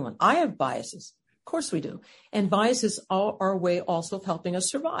 Everyone. I have biases. Of course we do. And biases are our way also of helping us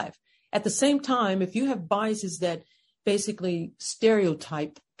survive. At the same time, if you have biases that basically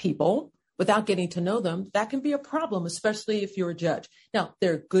stereotype people without getting to know them, that can be a problem, especially if you're a judge. Now,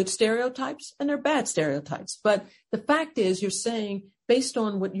 there are good stereotypes and there are bad stereotypes. But the fact is, you're saying, based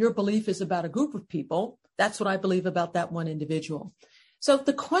on what your belief is about a group of people, that's what I believe about that one individual. So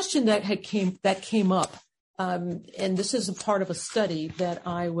the question that came up and this is a part of a study that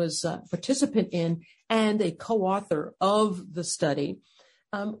I was a participant in and a co-author of the study,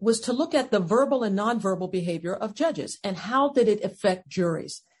 was to look at the verbal and nonverbal behavior of judges and how did it affect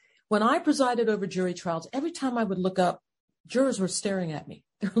juries. When I presided over jury trials, every time I would look up, jurors were staring at me.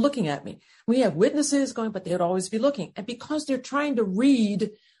 They're looking at me. We have witnesses going, but they would always be looking. And because they're trying to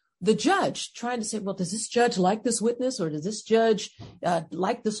read the judge, trying to say, well, does this judge like this witness or does this judge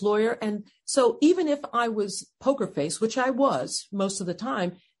like this lawyer? And so even if I was poker face, which I was most of the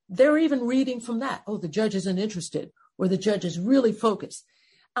time, they're even reading from that. Oh, the judge isn't interested or the judge is really focused.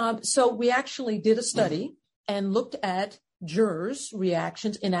 So we actually did a study and looked at jurors'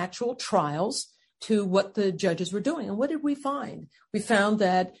 reactions in actual trials to what the judges were doing. And what did we find? We found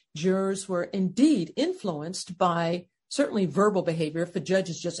that jurors were indeed influenced by certainly verbal behavior. If a judge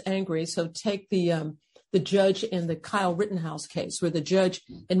is just angry, so take the judge in the Kyle Rittenhouse case, where the judge,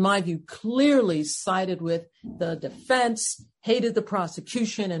 in my view, clearly sided with the defense, hated the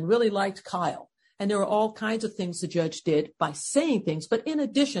prosecution, and really liked Kyle. And there were all kinds of things the judge did by saying things. But in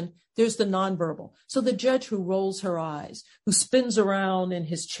addition, there's the nonverbal. So the judge who rolls her eyes, who spins around in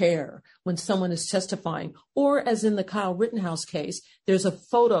his chair when someone is testifying, or as in the Kyle Rittenhouse case, there's a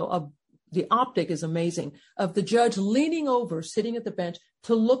photo of the optic is amazing of the judge leaning over, sitting at the bench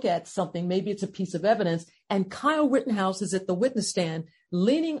to look at something. Maybe it's a piece of evidence. And Kyle Rittenhouse is at the witness stand,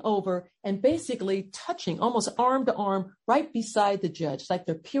 leaning over and basically touching almost arm to arm right beside the judge, like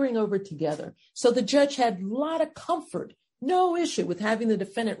they're peering over together. So the judge had a lot of comfort, no issue with having the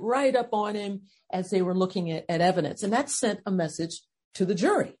defendant right up on him as they were looking at evidence. And that sent a message to the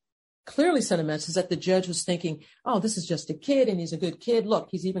jury. Clearly sent a message that the judge was thinking, oh, this is just a kid and he's a good kid. Look,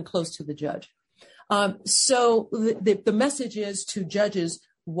 he's even close to the judge. So the message is to judges,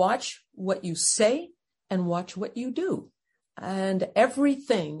 watch what you say and watch what you do. And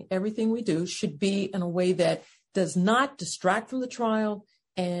everything we do should be in a way that does not distract from the trial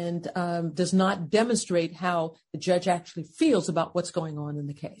and does not demonstrate how the judge actually feels about what's going on in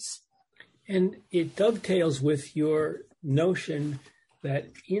the case. And it dovetails with your notion that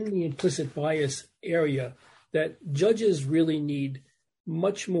in the implicit bias area, that judges really need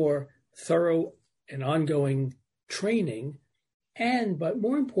much more thorough and ongoing training. But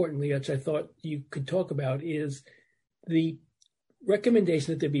more importantly, which I thought you could talk about, is the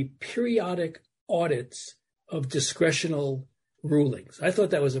recommendation that there be periodic audits of discretional rulings. I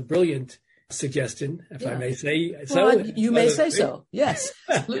thought that was a brilliant suggestion, if I may say so. Well, you may say so. Yes,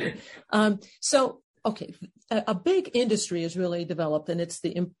 absolutely. Okay, a big industry is really developed, and it's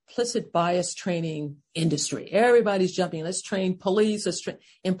the implicit bias training industry. Everybody's jumping. Let's train police. Let's train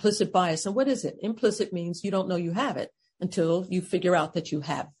implicit bias. And what is it? Implicit means you don't know you have it until you figure out that you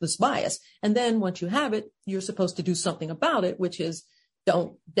have this bias. And then once you have it, you're supposed to do something about it, which is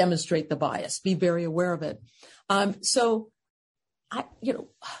don't demonstrate the bias. Be very aware of it.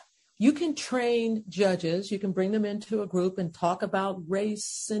 You can train judges. You can bring them into a group and talk about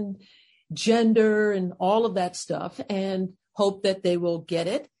race and gender and all of that stuff and hope that they will get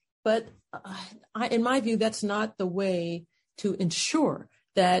it. But in my view, that's not the way to ensure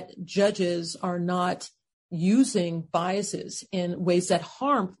that judges are not using biases in ways that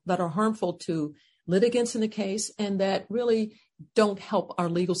are harmful to litigants in the case and that really don't help our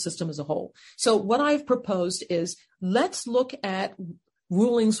legal system as a whole. So what I've proposed is let's look at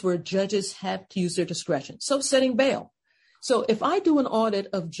rulings where judges have to use their discretion. So setting bail. So if I do an audit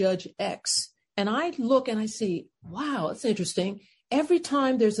of Judge X and I look and I see, wow, that's interesting. Every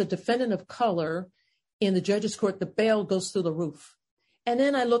time there's a defendant of color in the judge's court, the bail goes through the roof. And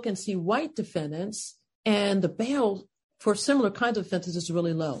then I look and see white defendants and the bail for similar kinds of offenses is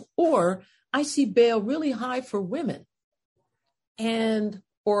really low. Or I see bail really high for women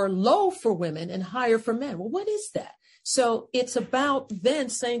or low for women and higher for men. Well, what is that? So it's about then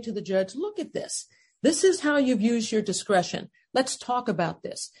saying to the judge, look at this. This is how you've used your discretion. Let's talk about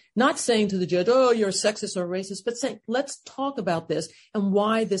this. Not saying to the judge, oh, you're a sexist or racist, but saying, let's talk about this and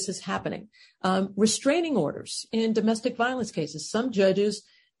why this is happening. Restraining orders in domestic violence cases. Some judges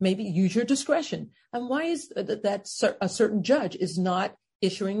maybe use your discretion. And why is that a certain judge is not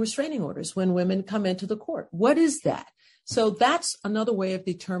issuing restraining orders when women come into the court? What is that? So that's another way of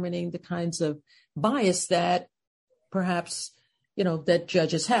determining the kinds of bias that perhaps that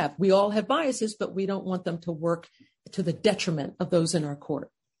judges have. We all have biases, but we don't want them to work to the detriment of those in our court.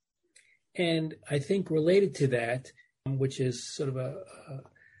 And I think related to that, which is sort of a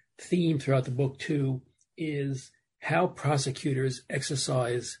theme throughout the book too, is how prosecutors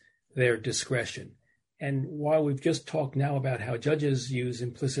exercise their discretion. And while we've just talked now about how judges use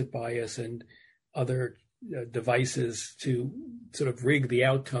implicit bias and other devices to sort of rig the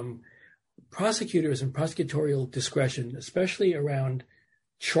outcome, prosecutors and prosecutorial discretion, especially around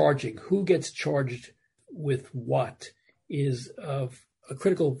charging, who gets charged with what, is of a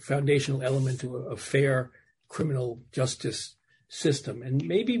critical foundational element to a fair criminal justice system. And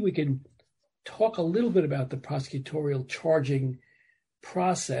maybe we can talk a little bit about the prosecutorial charging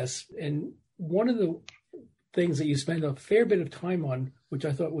process. And one of the things that you spend a fair bit of time on, which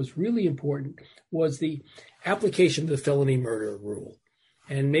I thought was really important, was the application of the felony murder rule.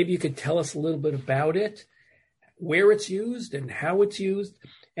 And maybe you could tell us a little bit about it, where it's used and how it's used.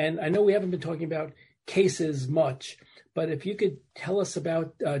 And I know we haven't been talking about cases much, but if you could tell us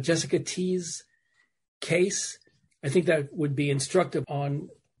about Jessica T's case, I think that would be instructive on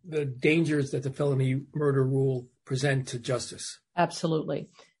the dangers that the felony murder rule present to justice. Absolutely.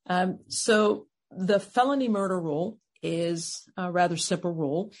 So the felony murder rule is a rather simple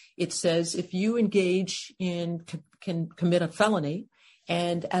rule. It says if you engage in, can commit a felony,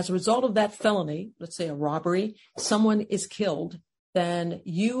 and as a result of that felony, let's say a robbery, someone is killed, then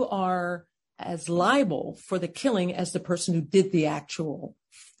you are as liable for the killing as the person who did the actual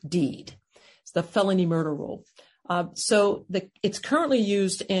deed. It's the felony murder rule. It's currently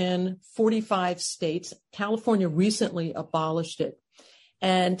used in 45 states. California recently abolished it.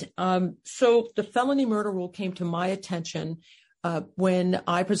 And so the felony murder rule came to my attention when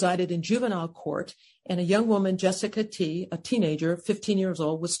I presided in juvenile court, and a young woman, Jessica T., a teenager, 15 years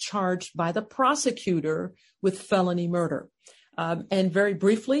old, was charged by the prosecutor with felony murder. And very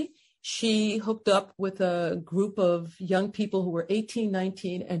briefly, she hooked up with a group of young people who were 18,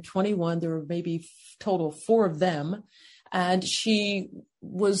 19, and 21. There were maybe total 4 of them. And she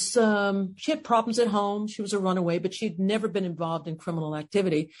had problems at home. She was a runaway, but she'd never been involved in criminal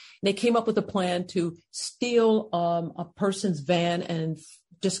activity. And they came up with a plan to steal a person's van and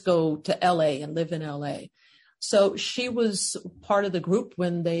just go to LA and live in LA. So she was part of the group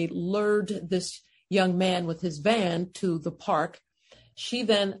when they lured this young man with his van to the park. She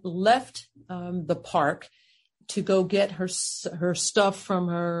then left the park to go get her stuff from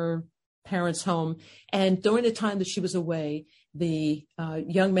her parents' home. And during the time that she was away, the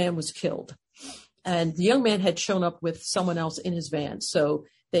young man was killed. And the young man had shown up with someone else in his van. So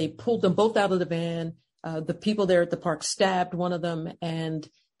they pulled them both out of the van. The people there at the park stabbed one of them. And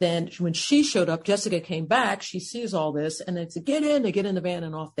then when she showed up, Jessica came back. She sees all this and they said, get in. They get in the van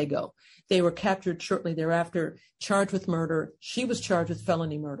and off they go. They were captured shortly thereafter, charged with murder. She was charged with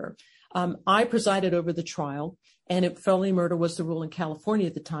felony murder. I presided over the trial, and felony murder was the rule in California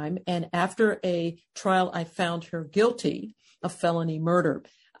at the time. And after a trial, I found her guilty of felony murder,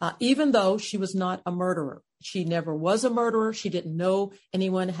 even though she was not a murderer. She never was a murderer. She didn't know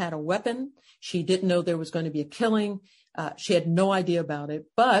anyone had a weapon. She didn't know there was going to be a killing. She had no idea about it.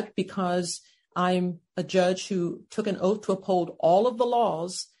 But because I'm a judge who took an oath to uphold all of the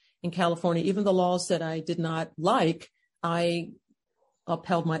laws in California, even the laws that I did not like, I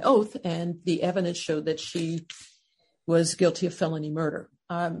upheld my oath, and the evidence showed that she was guilty of felony murder.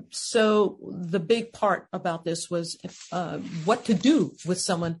 So the big part about this was what to do with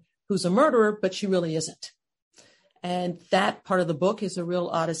someone who's a murderer, but she really isn't. And that part of the book is a real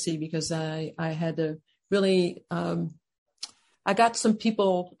odyssey because I had to really, I got some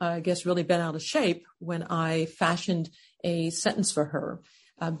people, I guess, really bent out of shape when I fashioned a sentence for her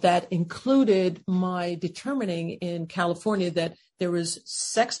that included my determining in California that there was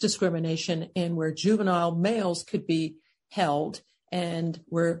sex discrimination in where juvenile males could be held and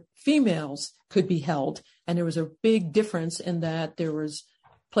where females could be held. And there was a big difference in that there was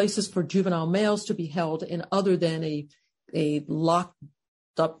places for juvenile males to be held in other than a locked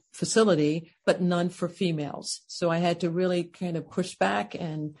up facility, but none for females. So I had to really kind of push back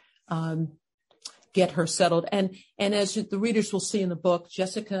and get her settled. And as the readers will see in the book,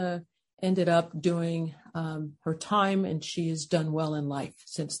 Jessica ended up doing her time, and she has done well in life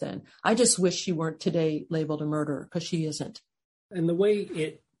since then. I just wish she weren't today labeled a murderer, because she isn't. And the way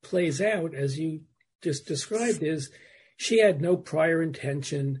it plays out, as you just described, is she had no prior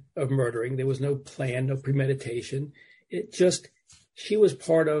intention of murdering. There was no plan, no premeditation. It just, she was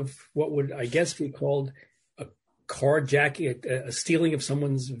part of what would, I guess, be called a carjacking, a stealing of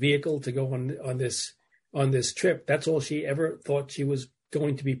someone's vehicle to go on this trip. That's all she ever thought she was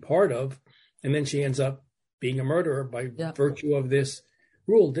going to be part of. And then she ends up being a murderer by virtue of this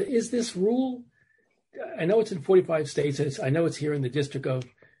rule. Is this rule, I know it's in 45 states. I know it's here in the District of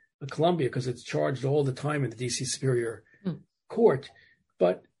Columbia because it's charged all the time in the D.C. Superior Court,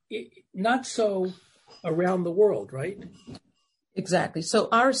 but not so around the world, right? Exactly. So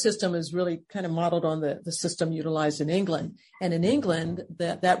our system is really kind of modeled on the system utilized in England. And in England,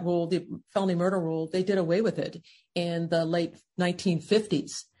 that rule, the felony murder rule, they did away with it in the late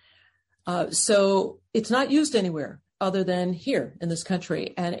 1950s. So it's not used anywhere other than here in this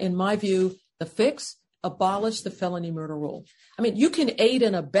country. And in my view, the fix, abolish the felony murder rule. I mean, you can aid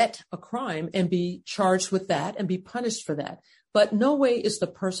and abet a crime and be charged with that and be punished for that. But no way is the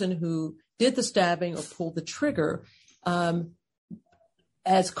person who did the stabbing or pulled the trigger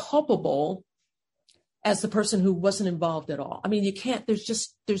as culpable as the person who wasn't involved at all. I mean, you can't,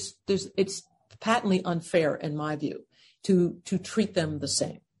 it's patently unfair in my view to treat them the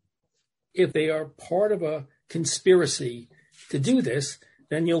same. If they are part of a conspiracy to do this,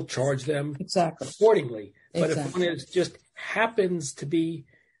 then you'll charge them accordingly. But if one just happens to be,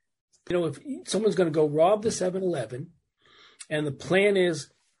 if someone's going to go rob the 7-Eleven and the plan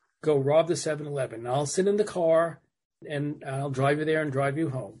is go rob the 7-Eleven, I'll sit in the car and I'll drive you there and drive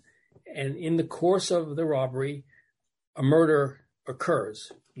you home. And in the course of the robbery, a murder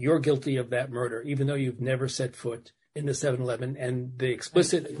occurs. You're guilty of that murder, even though you've never set foot in the 7-Eleven. And the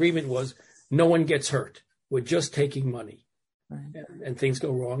explicit agreement was no one gets hurt. We're just taking money. Right. And things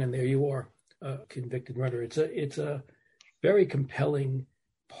go wrong, and there you are, convicted murderer. It's a very compelling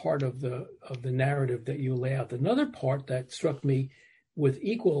part of the narrative that you lay out. Another part that struck me with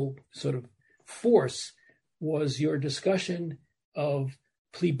equal sort of force was your discussion of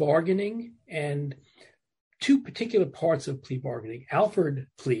plea bargaining and two particular parts of plea bargaining: Alford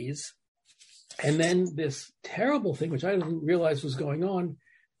pleas, and then this terrible thing, which I didn't realize was going on,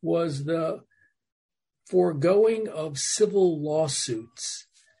 was the foregoing of civil lawsuits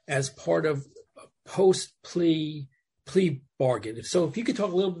as part of a post-plea bargain. So if you could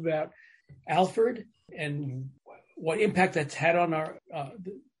talk a little bit about Alford and what impact that's had on our,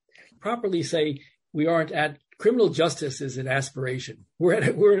 properly say we aren't at, criminal justice is an aspiration. We're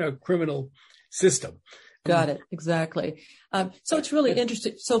in a criminal system. Got it. Exactly. So it's really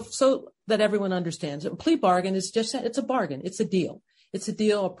interesting. So that everyone understands, a plea bargain is just, it's a bargain. It's a deal. It's a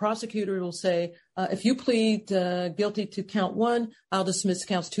deal. A prosecutor will say, if you plead guilty to count 1, I'll dismiss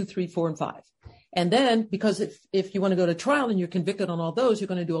counts 2, 3, 4, and 5. And then, because if you want to go to trial and you're convicted on all those, you're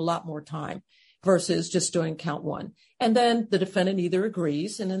going to do a lot more time versus just doing count 1. And then the defendant either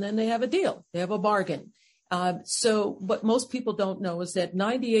agrees, and then they have a deal. They have a bargain. So what most people don't know is that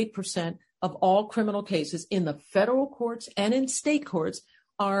 98% of all criminal cases in the federal courts and in state courts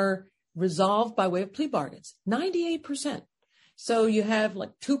are resolved by way of plea bargains. 98%. So you have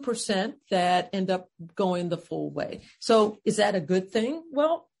like 2% that end up going the full way. So is that a good thing?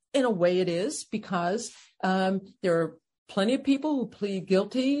 Well, in a way it is, because there are plenty of people who plead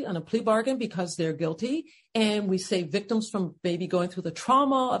guilty on a plea bargain because they're guilty. And we save victims from maybe going through the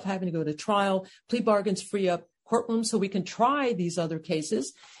trauma of having to go to trial. Plea bargains free up courtrooms so we can try these other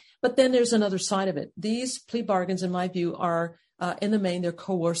cases. But then there's another side of it. These plea bargains, in my view, are in the main, they're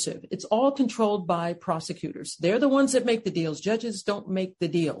coercive. It's all controlled by prosecutors. They're the ones that make the deals. Judges don't make the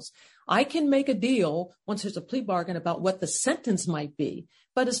deals. I can make a deal once there's a plea bargain about what the sentence might be.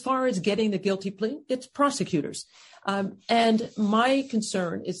 But as far as getting the guilty plea, it's prosecutors. And my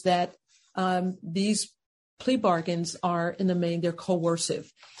concern is that these plea bargains are, in the main, they're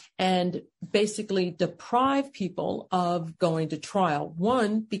coercive and basically deprive people of going to trial.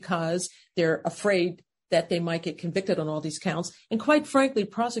 One, because they're afraid that they might get convicted on all these counts. And quite frankly,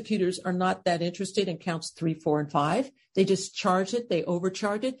 prosecutors are not that interested in counts 3, 4, and 5. They just charge it. They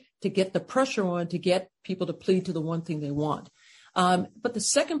overcharge it to get the pressure on to get people to plead to the one thing they want. But the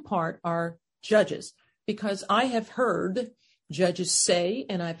second part are judges, because I have heard judges say,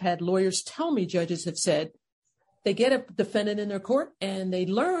 and I've had lawyers tell me judges have said, they get a defendant in their court and they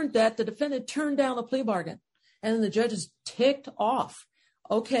learned that the defendant turned down a plea bargain. And then the judge is ticked off.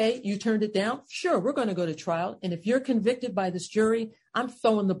 Okay, you turned it down? Sure, we're going to go to trial. And if you're convicted by this jury, I'm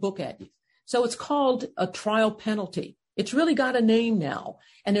throwing the book at you. So it's called a trial penalty. It's really got a name now.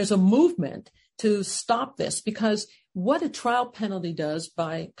 And there's a movement to stop this, because what a trial penalty does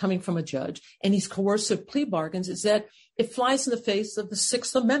by coming from a judge and these coercive plea bargains is that it flies in the face of the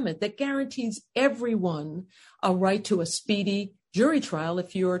Sixth Amendment that guarantees everyone a right to a speedy jury trial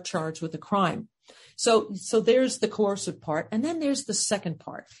if you're charged with a crime. So there's the coercive part. And then there's the second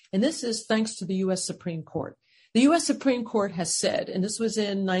part. And this is thanks to the U.S. Supreme Court. The U.S. Supreme Court has said, and this was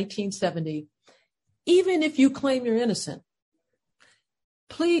in 1970, even if you claim you're innocent,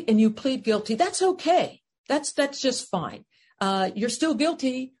 you plead guilty, that's okay. That's just fine. You're still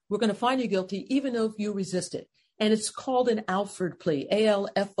guilty. We're going to find you guilty, even though you resist it. And it's called an Alford plea,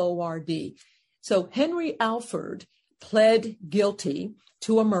 A-L-F-O-R-D. So Henry Alford pled guilty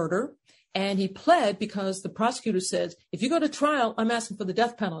to a murder. And he pled because the prosecutor says, if you go to trial, I'm asking for the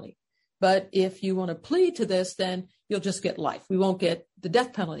death penalty. But if you want to plead to this, then you'll just get life. We won't get the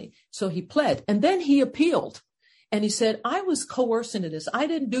death penalty. So he pled. And then he appealed. And he said, I was coerced into this. I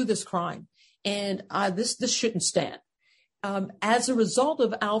didn't do this crime. And this shouldn't stand. As a result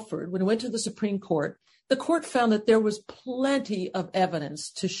of Alford, when it went to the Supreme Court, the court found that there was plenty of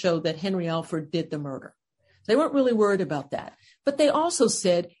evidence to show that Henry Alford did the murder. They weren't really worried about that. But they also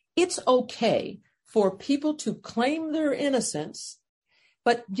said it's okay for people to claim their innocence,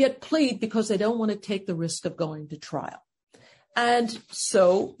 but yet plead because they don't want to take the risk of going to trial. And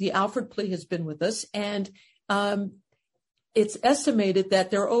so the Alford plea has been with us, and it's estimated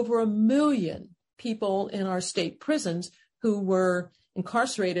that there are over 1 million people in our state prisons who were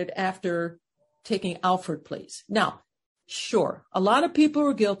incarcerated after taking Alford pleas. Now, sure, a lot of people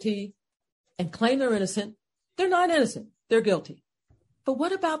are guilty and claim they're innocent. They're not innocent. They're guilty. But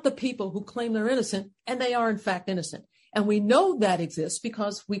what about the people who claim they're innocent and they are in fact innocent? And we know that exists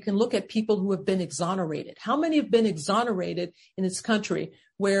because we can look at people who have been exonerated. How many have been exonerated in this country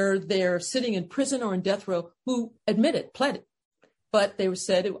where they're sitting in prison or in death row who admitted, pled, but they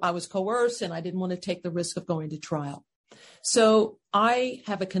said, I was coerced and I didn't want to take the risk of going to trial. So I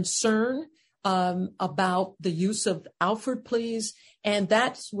have a concern about the use of Alford pleas, and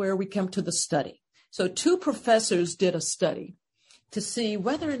that's where we come to the study. So 2 professors did a study to see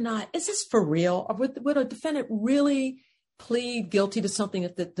whether or not, is this for real? Or would a defendant really plead guilty to something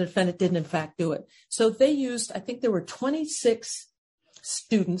if the defendant didn't in fact do it? So they used, I think there were 26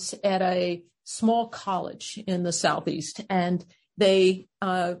 students at a small college in the Southeast, and they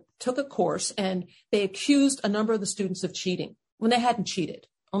took a course and they accused a number of the students of cheating when they hadn't cheated.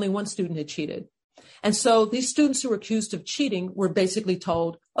 Only 1 student had cheated. And so these students who were accused of cheating were basically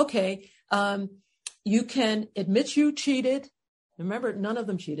told, okay, you can admit you cheated. Remember, none of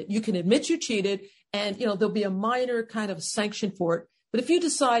them cheated. You can admit you cheated, and there'll be a minor kind of sanction for it. But if you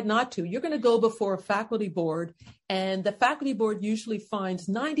decide not to, you're going to go before a faculty board, and the faculty board usually finds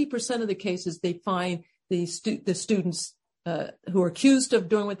 90% of the cases they find the students who are accused of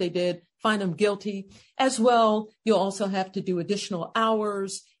doing what they did, find them guilty. As well, you'll also have to do additional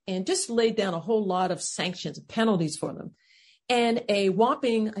hours and just lay down a whole lot of sanctions, penalties for them. And a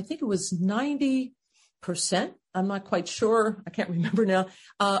whopping, I think it was 90%, I'm not quite sure, I can't remember now,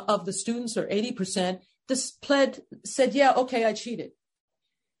 of the students, or 80%, said, yeah, okay, I cheated.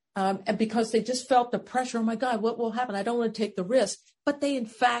 And because they just felt the pressure, oh my God, what will happen? I don't want to take the risk. But they in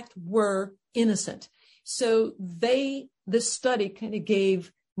fact were innocent. So this study kind of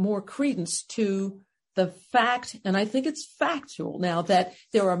gave more credence to the fact, and I think it's factual now, that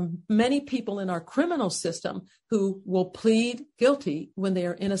there are many people in our criminal system who will plead guilty when they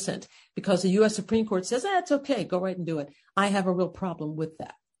are innocent because the U.S. Supreme Court says, it's okay, go right and do it. I have a real problem with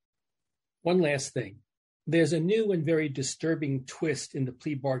that. One last thing. There's a new and very disturbing twist in the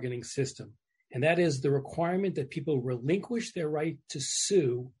plea bargaining system, and that is the requirement that people relinquish their right to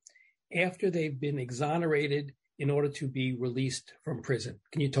sue after they've been exonerated in order to be released from prison.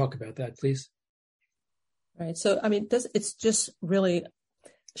 Can you talk about that, please? Right. So, it's just really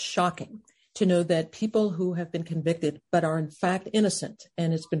shocking to know that people who have been convicted but are in fact innocent,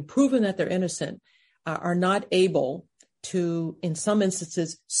 and it's been proven that they're innocent, are not able to, in some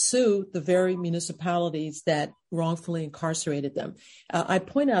instances, sue the very municipalities that wrongfully incarcerated them. I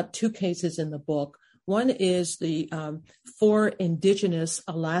point out 2 cases in the book. One is the 4 indigenous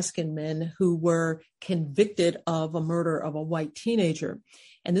Alaskan men who were convicted of a murder of a white teenager.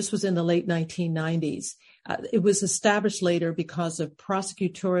 And this was in the late 1990s. It was established later because of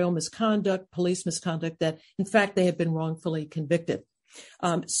prosecutorial misconduct, police misconduct, that in fact they had been wrongfully convicted.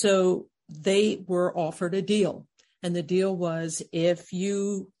 So they were offered a deal. And the deal was, if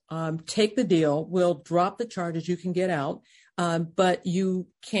you take the deal, we'll drop the charges, you can get out, but you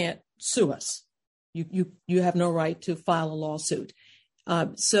can't sue us. You have no right to file a lawsuit.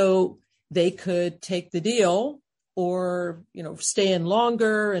 So they could take the deal or, stay in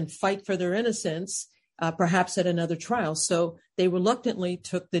longer and fight for their innocence, perhaps at another trial. So they reluctantly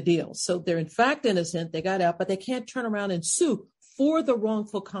took the deal. So they're in fact innocent. They got out, but they can't turn around and sue for the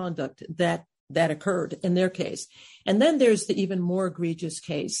wrongful conduct that occurred in their case. And then there's the even more egregious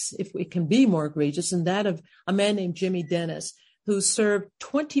case, if it can be more egregious, and that of a man named Jimmy Dennis, who served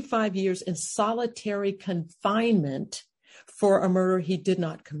 25 years in solitary confinement for a murder he did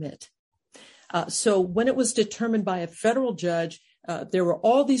not commit. So when it was determined by a federal judge, there were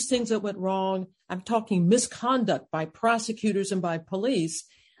all these things that went wrong. I'm talking misconduct by prosecutors and by police.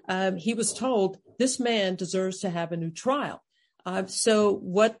 He was told, this man deserves to have a new trial. So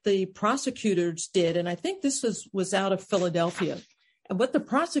what the prosecutors did, and I think this was out of Philadelphia, and what the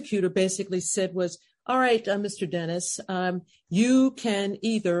prosecutor basically said was, all right, Mr. Dennis, you can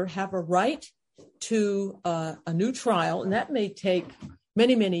either have a right to a new trial, and that may take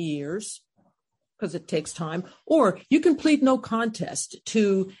many, many years, because it takes time, or you can plead no contest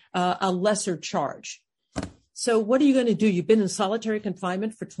to a lesser charge. So what are you going to do? You've been in solitary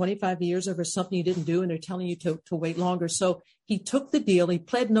confinement for 25 years over something you didn't do, and they're telling you to wait longer. So he took the deal. He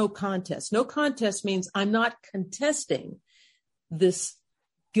pled no contest. No contest means I'm not contesting this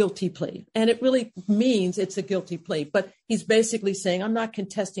guilty plea. And it really means it's a guilty plea. But he's basically saying, I'm not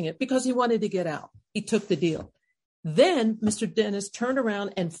contesting it because he wanted to get out. He took the deal. Then Mr. Dennis turned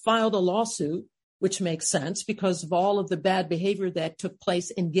around and filed a lawsuit, which makes sense because of all of the bad behavior that took place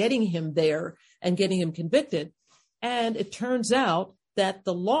in getting him there and getting him convicted. And it turns out that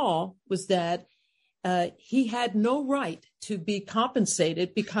the law was that he had no right to be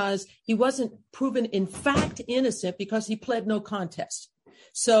compensated because he wasn't proven in fact innocent because he pled no contest.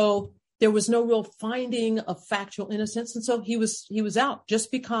 So there was no real finding of factual innocence. And so he was out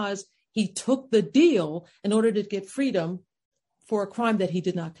just because he took the deal in order to get freedom for a crime that he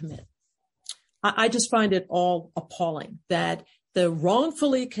did not commit. I just find it all appalling that the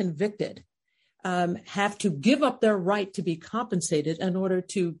wrongfully convicted have to give up their right to be compensated in order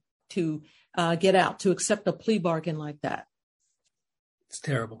to get out, to accept a plea bargain like that. It's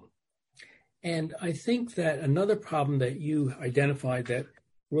terrible. And I think that another problem that you identified that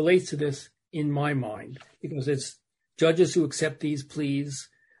relates to this in my mind, because it's judges who accept these pleas,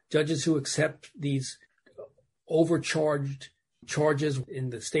 judges who accept these overcharged charges in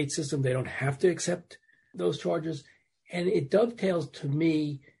the state system. They don't have to accept those charges. And it dovetails to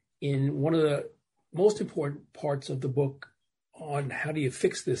me in one of the most important parts of the book on how do you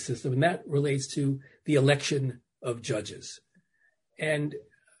fix this system. And that relates to the election of judges. And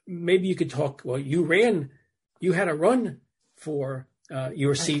maybe you could talk, well, you had a run for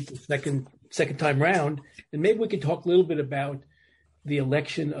your seat the second time round. And maybe we could talk a little bit about the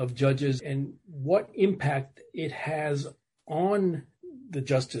election of judges and what impact it has on the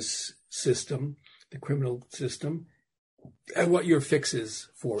justice system, the criminal system, and what your fix is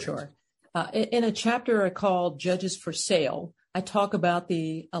for it. Sure. In a chapter I call Judges for Sale, I talk about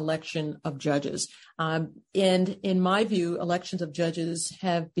the election of judges. And in my view, elections of judges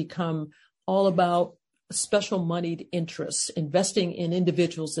have become all about special moneyed interests, investing in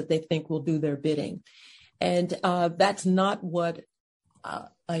individuals that they think will do their bidding. And that's not what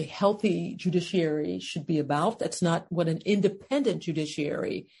a healthy judiciary should be about. That's not what an independent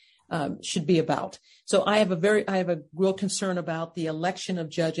judiciary should be about. So I have a real concern about the election of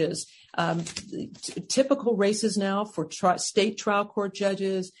judges. Typical races now for state trial court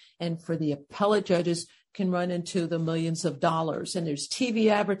judges and for the appellate judges can run into the millions of dollars. And there's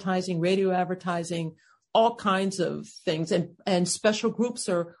TV advertising, radio advertising, all kinds of things. And special groups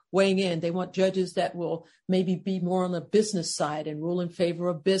are weighing in. They want judges that will maybe be more on the business side and rule in favor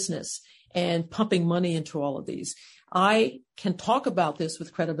of business and pumping money into all of these. I can talk about this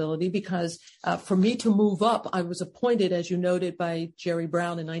with credibility because for me to move up, I was appointed, as you noted, by Jerry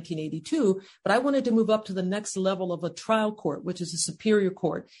Brown in 1982, but I wanted to move up to the next level of a trial court, which is a superior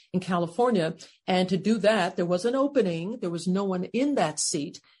court in California. And to do that, there was an opening. There was no one in that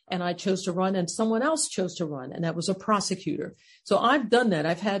seat. And I chose to run and someone else chose to run, and that was a prosecutor. So I've done that.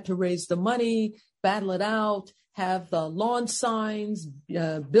 I've had to raise the money, battle it out, have the lawn signs,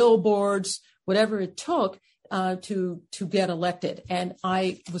 billboards, whatever it took to get elected. And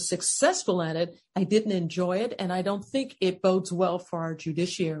I was successful at it. I didn't enjoy it, and I don't think it bodes well for our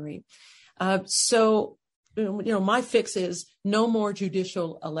judiciary. So my fix is no more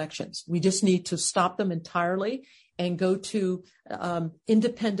judicial elections. We just need to stop them entirely and go to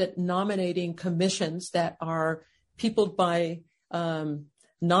independent nominating commissions that are peopled by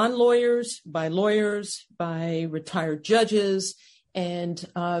non-lawyers, by lawyers, by retired judges, and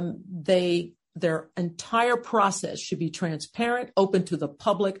their entire process should be transparent, open to the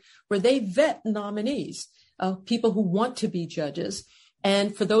public, where they vet nominees, people who want to be judges.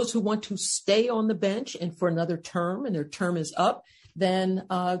 And for those who want to stay on the bench and for another term, and their term is up, then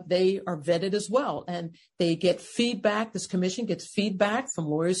they are vetted as well. And they get feedback. This commission gets feedback from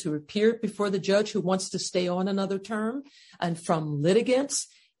lawyers who appeared before the judge who wants to stay on another term, and from litigants,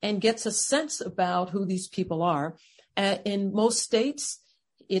 and gets a sense about who these people are. In most states,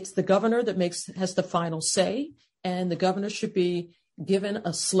 it's the governor that has the final say, and the governor should be given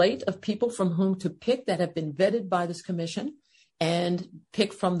a slate of people from whom to pick that have been vetted by this commission and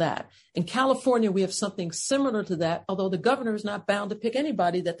pick from that. In California, we have something similar to that, although the governor is not bound to pick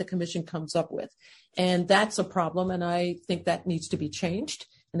anybody that the commission comes up with. And that's a problem, and I think that needs to be changed.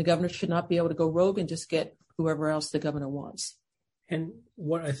 And the governor should not be able to go rogue and just get whoever else the governor wants. And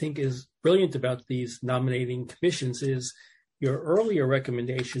what I think is brilliant about these nominating commissions is your earlier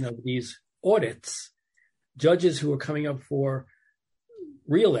recommendation of these audits. Judges who are coming up for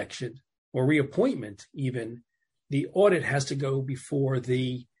re-election or reappointment even, the audit has to go before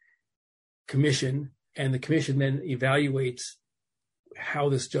the commission, and the commission then evaluait's how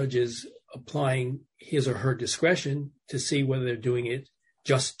this judge is applying his or her discretion to see whether they're doing it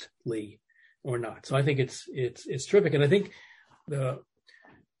justly or not. So I think it's terrific. And I think the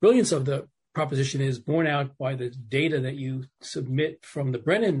brilliance of the proposition is borne out by the data that you submit from the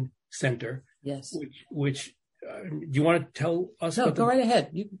Brennan Center. Yes. Which do you want to tell us? No, go right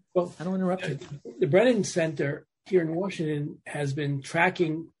ahead. I don't want to interrupt you. The Brennan Center here in Washington has been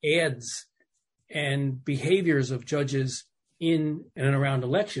tracking ads and behaviors of judges in and around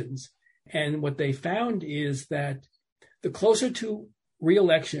elections. And what they found is that the closer to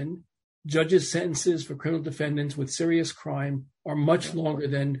re-election, judges' sentences for criminal defendants with serious crime are much longer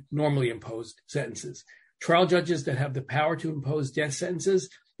than normally imposed sentences. Trial judges that have the power to impose death sentences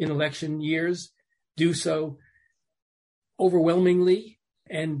in election years do so overwhelmingly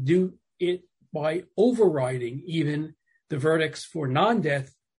and do it by overriding even the verdicts for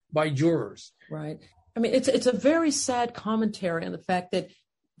non-death by jurors. Right. I mean, it's a very sad commentary on the fact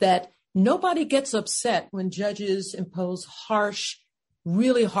that nobody gets upset when judges impose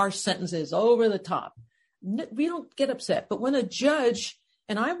really harsh sentences over the top. We don't get upset. But when a judge,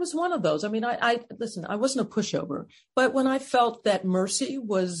 and I was one of those, I mean, listen, I wasn't a pushover, but when I felt that mercy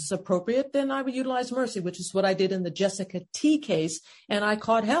was appropriate, then I would utilize mercy, which is what I did in the Jessica T case. And I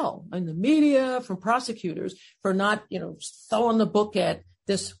caught hell in the media from prosecutors for not, throwing the book at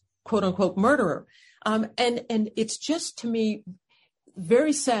this quote unquote murderer. And it's just, to me,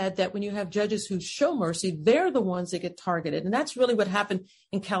 very sad that when you have judges who show mercy, they're the ones that get targeted. And that's really what happened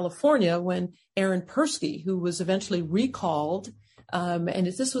in California when Aaron Persky, who was eventually recalled, and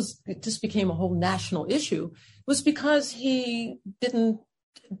it just became a whole national issue, was because he didn't,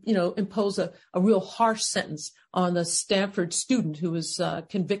 impose a real harsh sentence on a Stanford student who was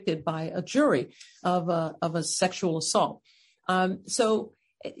convicted by a jury of a sexual assault. So,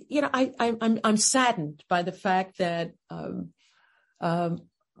 I'm saddened by the fact that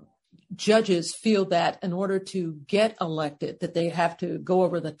judges feel that in order to get elected, that they have to go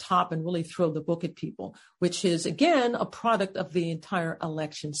over the top and really throw the book at people, which is, again, a product of the entire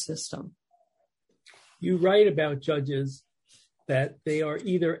election system. You write about judges that they are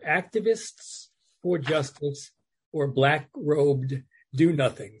either activists for justice or black-robed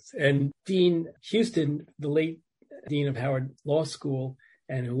do-nothings. And Dean Houston, the late dean of Howard Law School,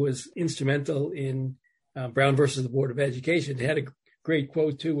 and who was instrumental in Brown versus the Board of Education, had a great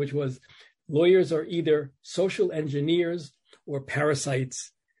quote, too, which was, lawyers are either social engineers or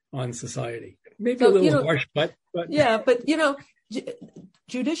parasites on society. Maybe a little harsh, but. Yeah, but,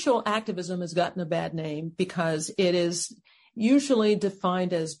 judicial activism has gotten a bad name because it is usually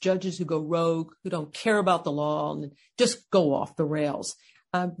defined as judges who go rogue, who don't care about the law and just go off the rails.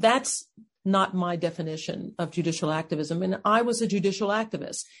 That's not my definition of judicial activism. And I was a judicial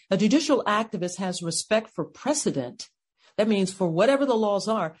activist. A judicial activist has respect for precedent. That means for whatever the laws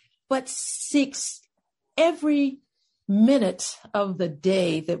are, but seeks every minute of the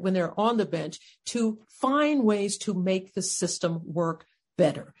day that when they're on the bench to find ways to make the system work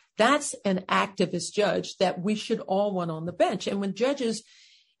better. That's an activist judge that we should all want on the bench. And when judges,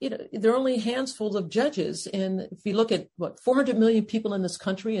 there are only handfuls of judges. And if you look at 400 million people in this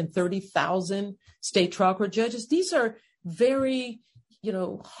country and 30,000 state trial court judges, these are very,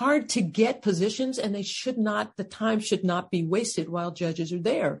 hard to get positions, and the time should not be wasted while judges are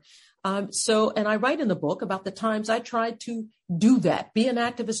there. And I write in the book about the times I tried to do that, be an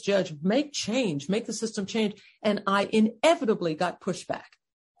activist judge, make change, make the system change. And I inevitably got pushback.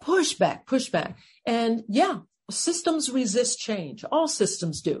 And systems resist change. All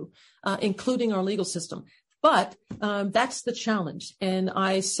systems do, including our legal system. But that's the challenge. And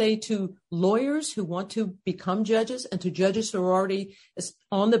I say to lawyers who want to become judges and to judges who are already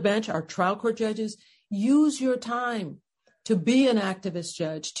on the bench, our trial court judges, use your time to be an activist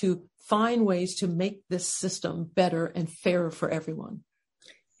judge, to find ways to make this system better and fairer for everyone.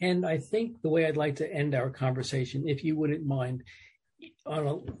 And I think the way I'd like to end our conversation, if you wouldn't mind, on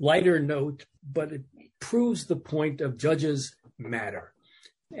a lighter note, but it proves the point of judges matter.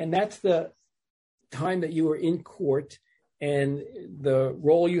 And that's the time that you were in court and the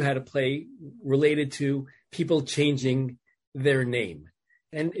role you had to play related to people changing their name.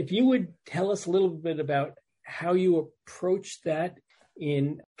 And if you would tell us a little bit about how you approached that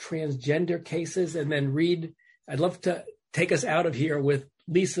in transgender cases, and then I'd love to take us out of here with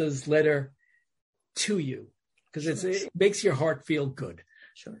Lisa's letter to you, because it makes your heart feel good.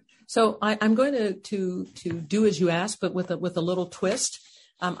 Sure. So I'm going to do as you asked, but with a little twist.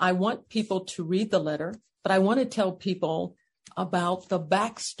 I want people to read the letter, but I want to tell people about the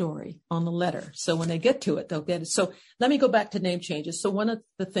backstory on the letter. So when they get to it, they'll get it. So let me go back to name changes. So one of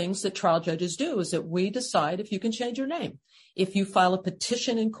the things that trial judges do is that we decide if you can change your name. If you file a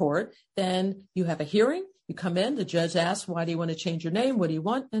petition in court, then you have a hearing, you come in, the judge asks, why do you want to change your name? What do you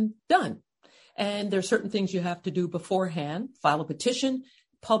want? And done. And there are certain things you have to do beforehand, file a petition,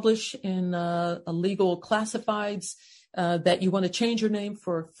 publish in a legal classifieds that you want to change your name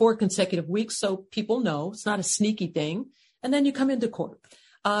for 4 consecutive weeks so people know it's not a sneaky thing. And then you come into court.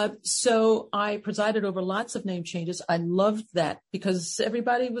 So I presided over lots of name changes. I loved that because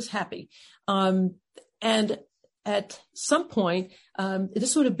everybody was happy. And at some point,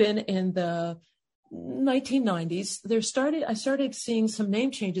 this would have been in the 1990s, I started seeing some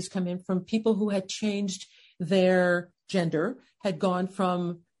name changes come in from people who had changed their gender, had gone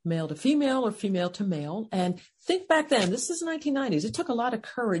from male to female or female to male. And think back then, this is the 1990s. It took a lot of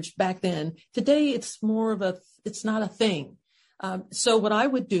courage back then. Today, it's not a thing. So what I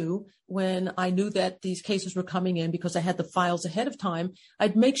would do when I knew that these cases were coming in, because I had the files ahead of time,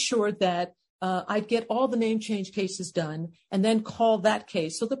 I'd make sure that I'd get all the name change cases done and then call that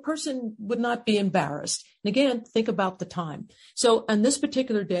case so the person would not be embarrassed. And again, think about the time. So on this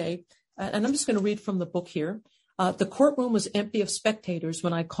particular day, and I'm just going to read from the book here, the courtroom was empty of spectators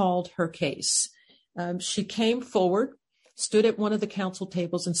when I called her case. She came forward, stood at one of the counsel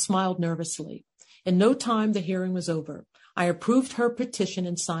tables and smiled nervously. In no time, the hearing was over. I approved her petition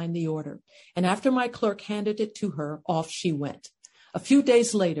and signed the order. And after my clerk handed it to her, off she went. A few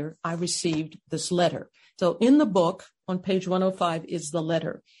days later, I received this letter. So in the book, on page 105, is the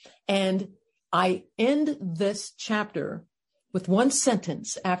letter. And I end this chapter with one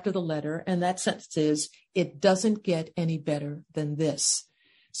sentence after the letter, and that sentence is, it doesn't get any better than this.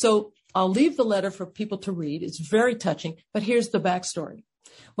 So I'll leave the letter for people to read. It's very touching, but here's the backstory.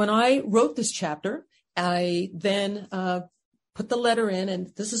 When I wrote this chapter, I then put the letter in,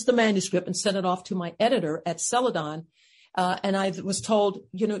 and this is the manuscript, and sent it off to my editor at Celadon. And I was told,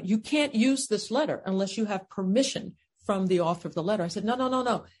 you can't use this letter unless you have permission from the author of the letter. I said,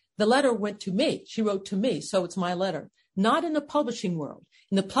 no. The letter went to me. She wrote to me, so it's my letter. Not in the publishing world.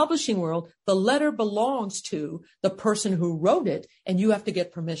 In the publishing world, the letter belongs to the person who wrote it, and you have to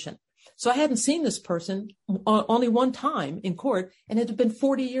get permission. So I hadn't seen this person only one time in court, and it had been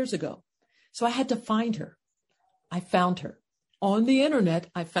 40 years ago. So I had to find her. I found her. On the internet,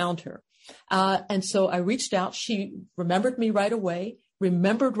 I found her. And so I reached out. She remembered me right away,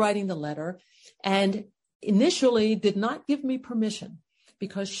 remembered writing the letter, and initially did not give me permission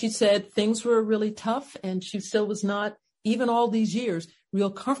because she said things were really tough, and she still was not, even all these years,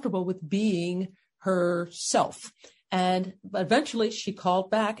 real comfortable with being herself. And eventually she called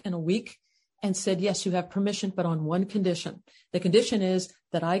back in a week and said, yes, you have permission, but on one condition. The condition is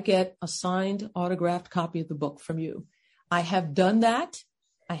that I get a signed, autographed copy of the book from you. I have done that.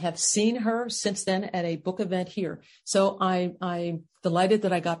 I have seen her since then at a book event here. So I'm delighted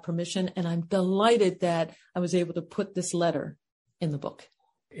that I got permission, and I'm delighted that I was able to put this letter in the book.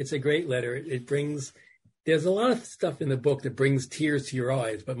 It's a great letter. There's a lot of stuff in the book that brings tears to your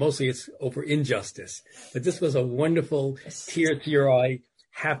eyes, but mostly it's over injustice. But this was a wonderful tear to your eye,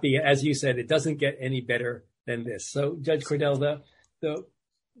 happy. As you said, it doesn't get any better than this. So, Judge Cordell, the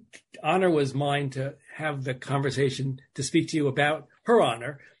honor was mine to have the conversation, to speak to you about her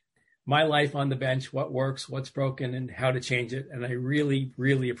honor, my life on the bench, what works, what's broken, and how to change it. And I really,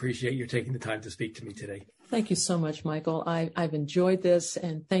 really appreciate your taking the time to speak to me today. Thank you so much, Michael. I've enjoyed this,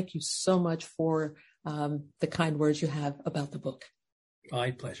 and thank you so much for the kind words you have about the book.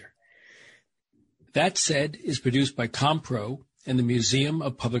 My pleasure. That Said is produced by Compro and the Museum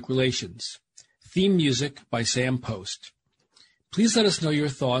of Public Relations. Theme music by Sam Post. Please let us know your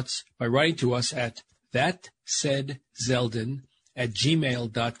thoughts by writing to us at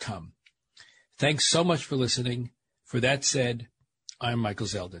thatsaidzeldin@gmail.com. Thanks so much for listening. For That Said, I'm Michael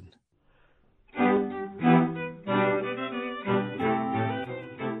Zeldin.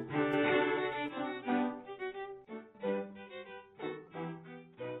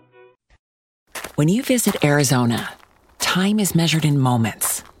 When you visit Arizona, time is measured in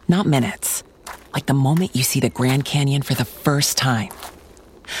moments, not minutes. Like the moment you see the Grand Canyon for the first time.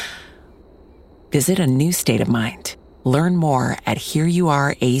 Visit a new state of mind. Learn more at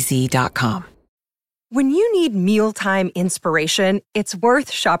hereyouareaz.com. When you need mealtime inspiration, it's worth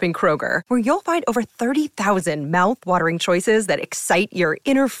shopping Kroger, where you'll find over 30,000 mouth-watering choices that excite your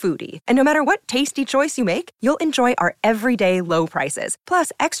inner foodie. And no matter what tasty choice you make, you'll enjoy our everyday low prices,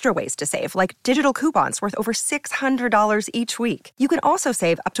 plus extra ways to save, like digital coupons worth over $600 each week. You can also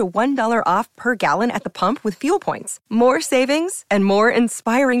save up to $1 off per gallon at the pump with fuel points. More savings and more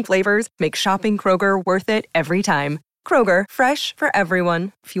inspiring flavors make shopping Kroger worth it every time. Kroger, fresh for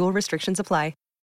everyone. Fuel restrictions apply.